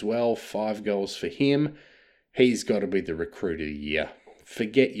Chol as well, 5 goals for him. He's got to be the recruit of the year.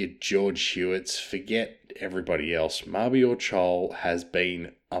 Forget your George Hewitts, forget everybody else. Mabior Chol has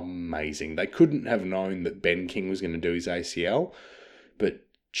been amazing. They couldn't have known that Ben King was going to do his ACL, but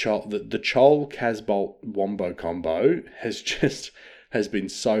the Chol Casbolt Wombo combo has been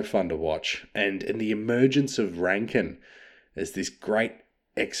so fun to watch, and the emergence of Rankin as this great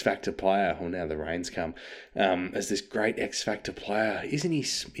X Factor player. Well, now the rain's come. As this great X Factor player, isn't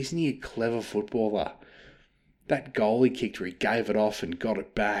he a clever footballer? That goal he kicked where he gave it off and got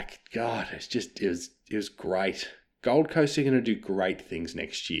it back. God, it was great. Gold Coast are going to do great things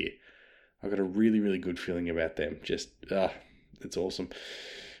next year. I've got a really, really good feeling about them. It's awesome.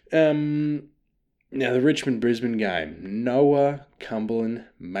 Now, the Richmond-Brisbane game. Noah Cumberland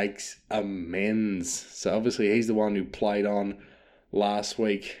makes amends. So, obviously, he's the one who played on last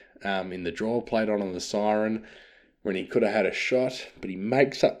week in the draw, played on the siren when he could have had a shot, but he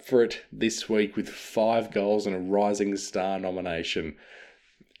makes up for it this week with 5 goals and a Rising Star nomination.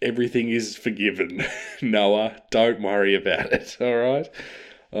 Everything is forgiven. Noah, don't worry about it, all right?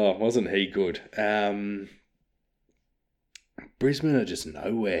 Oh, wasn't he good? Brisbane are just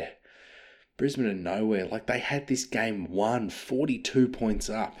nowhere. Like, they had this game won, 42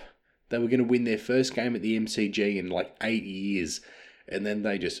 points up. They were going to win their first game at the MCG in like 8 years, and then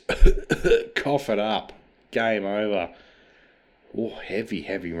they just cough it up. Game over. Oh,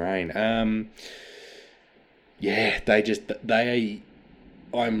 heavy rain. I'm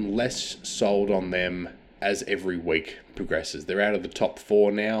less sold on them as every week progresses. They're out of the top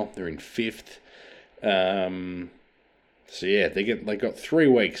 4 now. They're in 5th. So yeah, they got 3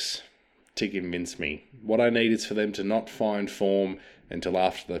 weeks to convince me. What I need is for them to not find form until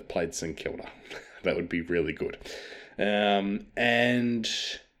after they've played St Kilda. That would be really good. And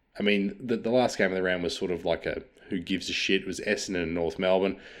I mean, the last game of the round was sort of like a who gives a shit. It was Essendon and North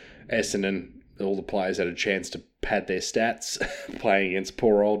Melbourne. Essendon, all the players had a chance to pad their stats playing against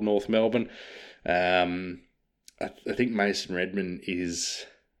poor old North Melbourne. I think Mason Redman is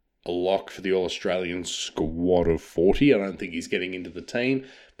a lock for the All-Australian squad of 40. I don't think he's getting into the team,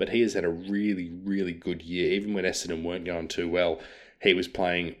 but he has had a really, really good year. Even when Essendon weren't going too well, he was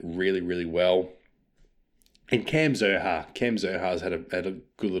playing really, really well. And Cam Zurhaar's had a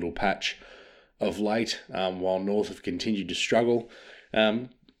good little patch of late, while North have continued to struggle.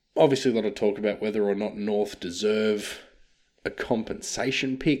 Obviously, a lot of talk about whether or not North deserve a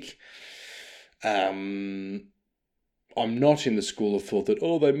compensation pick. I'm not in the school of thought that,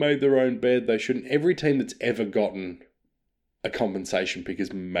 they made their own bed, they shouldn't. Every team that's ever gotten a compensation pick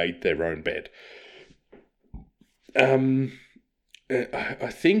has made their own bed. I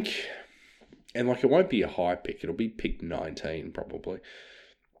think, and it won't be a high pick, it'll be pick 19 probably.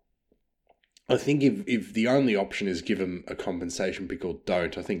 I think if the only option is give them a compensation pick or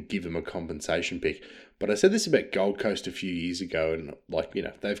don't, I think give them a compensation pick. But I said this about Gold Coast a few years ago, and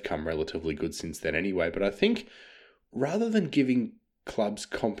they've come relatively good since then anyway. But I think rather than giving clubs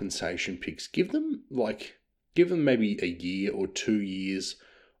compensation picks, give them maybe a year or 2 years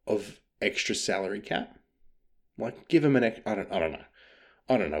of extra salary cap. Give them I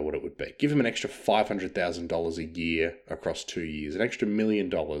don't know what it would be. Give them an extra $500,000 a year across 2 years, an extra $1 million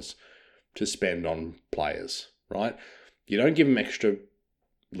to spend on players, right? You don't give them extra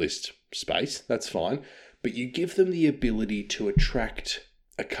list space, that's fine, but you give them the ability to attract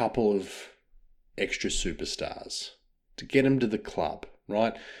a couple of extra superstars to get them to the club,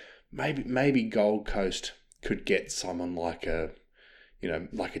 right? Maybe Gold Coast could get someone like a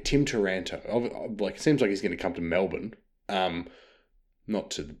Tim Taranto. It seems like he's going to come to Melbourne,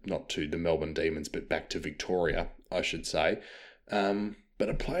 not to the Melbourne Demons, but back to Victoria, I should say. But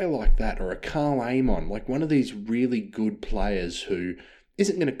a player like that, or a Carl Amon, one of these really good players who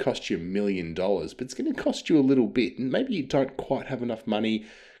isn't going to cost you $1 million, but it's going to cost you a little bit, and maybe you don't quite have enough money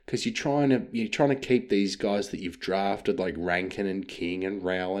because you're trying to keep these guys that you've drafted like Rankin and King and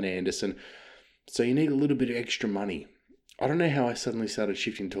Rowell and Anderson, so you need a little bit of extra money. I don't know how I suddenly started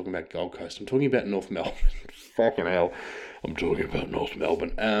shifting talking about Gold Coast. I'm talking about North Melbourne. Fucking hell, I'm talking about North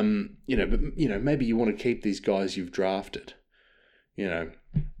Melbourne. Maybe you want to keep these guys you've drafted. You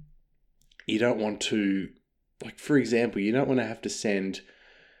don't want to, for example, you don't want to have to send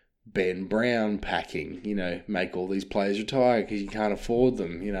Ben Brown packing, make all these players retire because you can't afford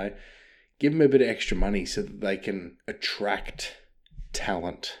them, Give them a bit of extra money so that they can attract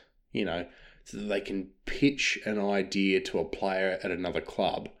talent, so that they can pitch an idea to a player at another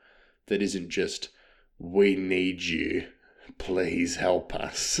club that isn't just, we need you, please help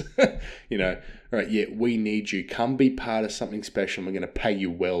us. Right, yeah, we need you. Come be part of something special. We're going to pay you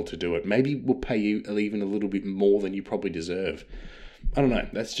well to do it. Maybe we'll pay you even a little bit more than you probably deserve. I don't know.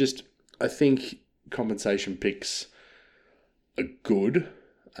 I think compensation picks are good,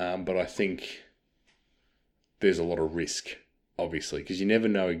 but I think there's a lot of risk, obviously, because you never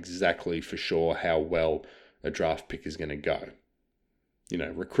know exactly for sure how well a draft pick is going to go.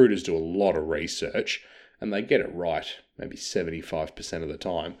 Recruiters do a lot of research, and they get it right maybe 75% of the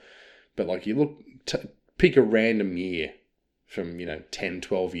time. But you pick a random year from 10,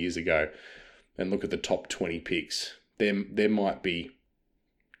 12 years ago and look at the top 20 picks. There might be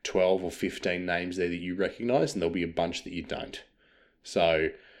 12 or 15 names there that you recognise, and there'll be a bunch that you don't.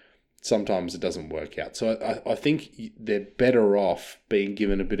 So sometimes it doesn't work out. So I think they're better off being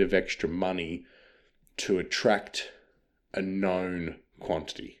given a bit of extra money to attract a known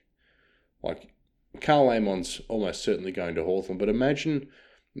quantity. Carl Amon's almost certainly going to Hawthorn, but imagine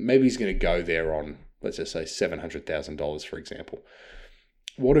maybe he's going to go there on, let's just say, $700,000, for example.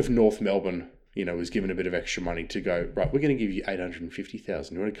 What if North Melbourne, was given a bit of extra money to go, right, we're going to give you $850,000.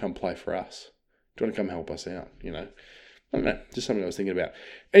 Do you want to come play for us? Do you want to come help us out? I don't know, just something I was thinking about.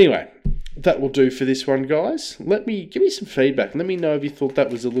 Anyway, that will do for this one, guys. Give me some feedback. Let me know if you thought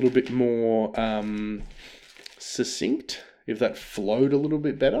that was a little bit more succinct, if that flowed a little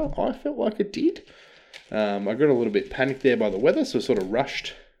bit better. I felt like it did. I got a little bit panicked there by the weather, so I sort of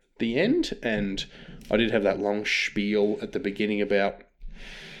rushed the end, and I did have that long spiel at the beginning about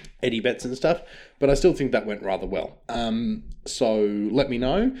Eddie Betts and stuff, but I still think that went rather well. So let me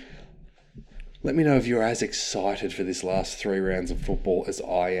know. Let me know if you're as excited for this last 3 rounds of football as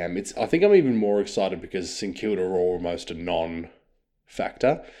I am. I think I'm even more excited because St Kilda are almost a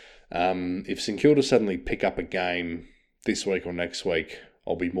non-factor. If St Kilda suddenly pick up a game this week or next week,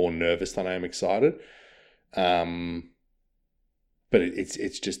 I'll be more nervous than I am excited. But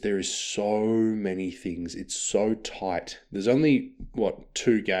it's just, there is so many things. It's so tight. There's only,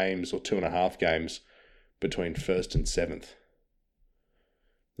 2 games or 2.5 games between 1st and 7th.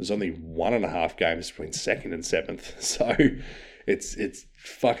 There's only 1.5 games between 2nd and 7th. So it's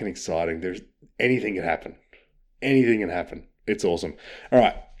fucking exciting. Anything can happen. Anything can happen. It's awesome. All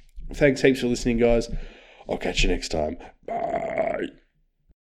right. Thanks heaps for listening, guys. I'll catch you next time. Bye.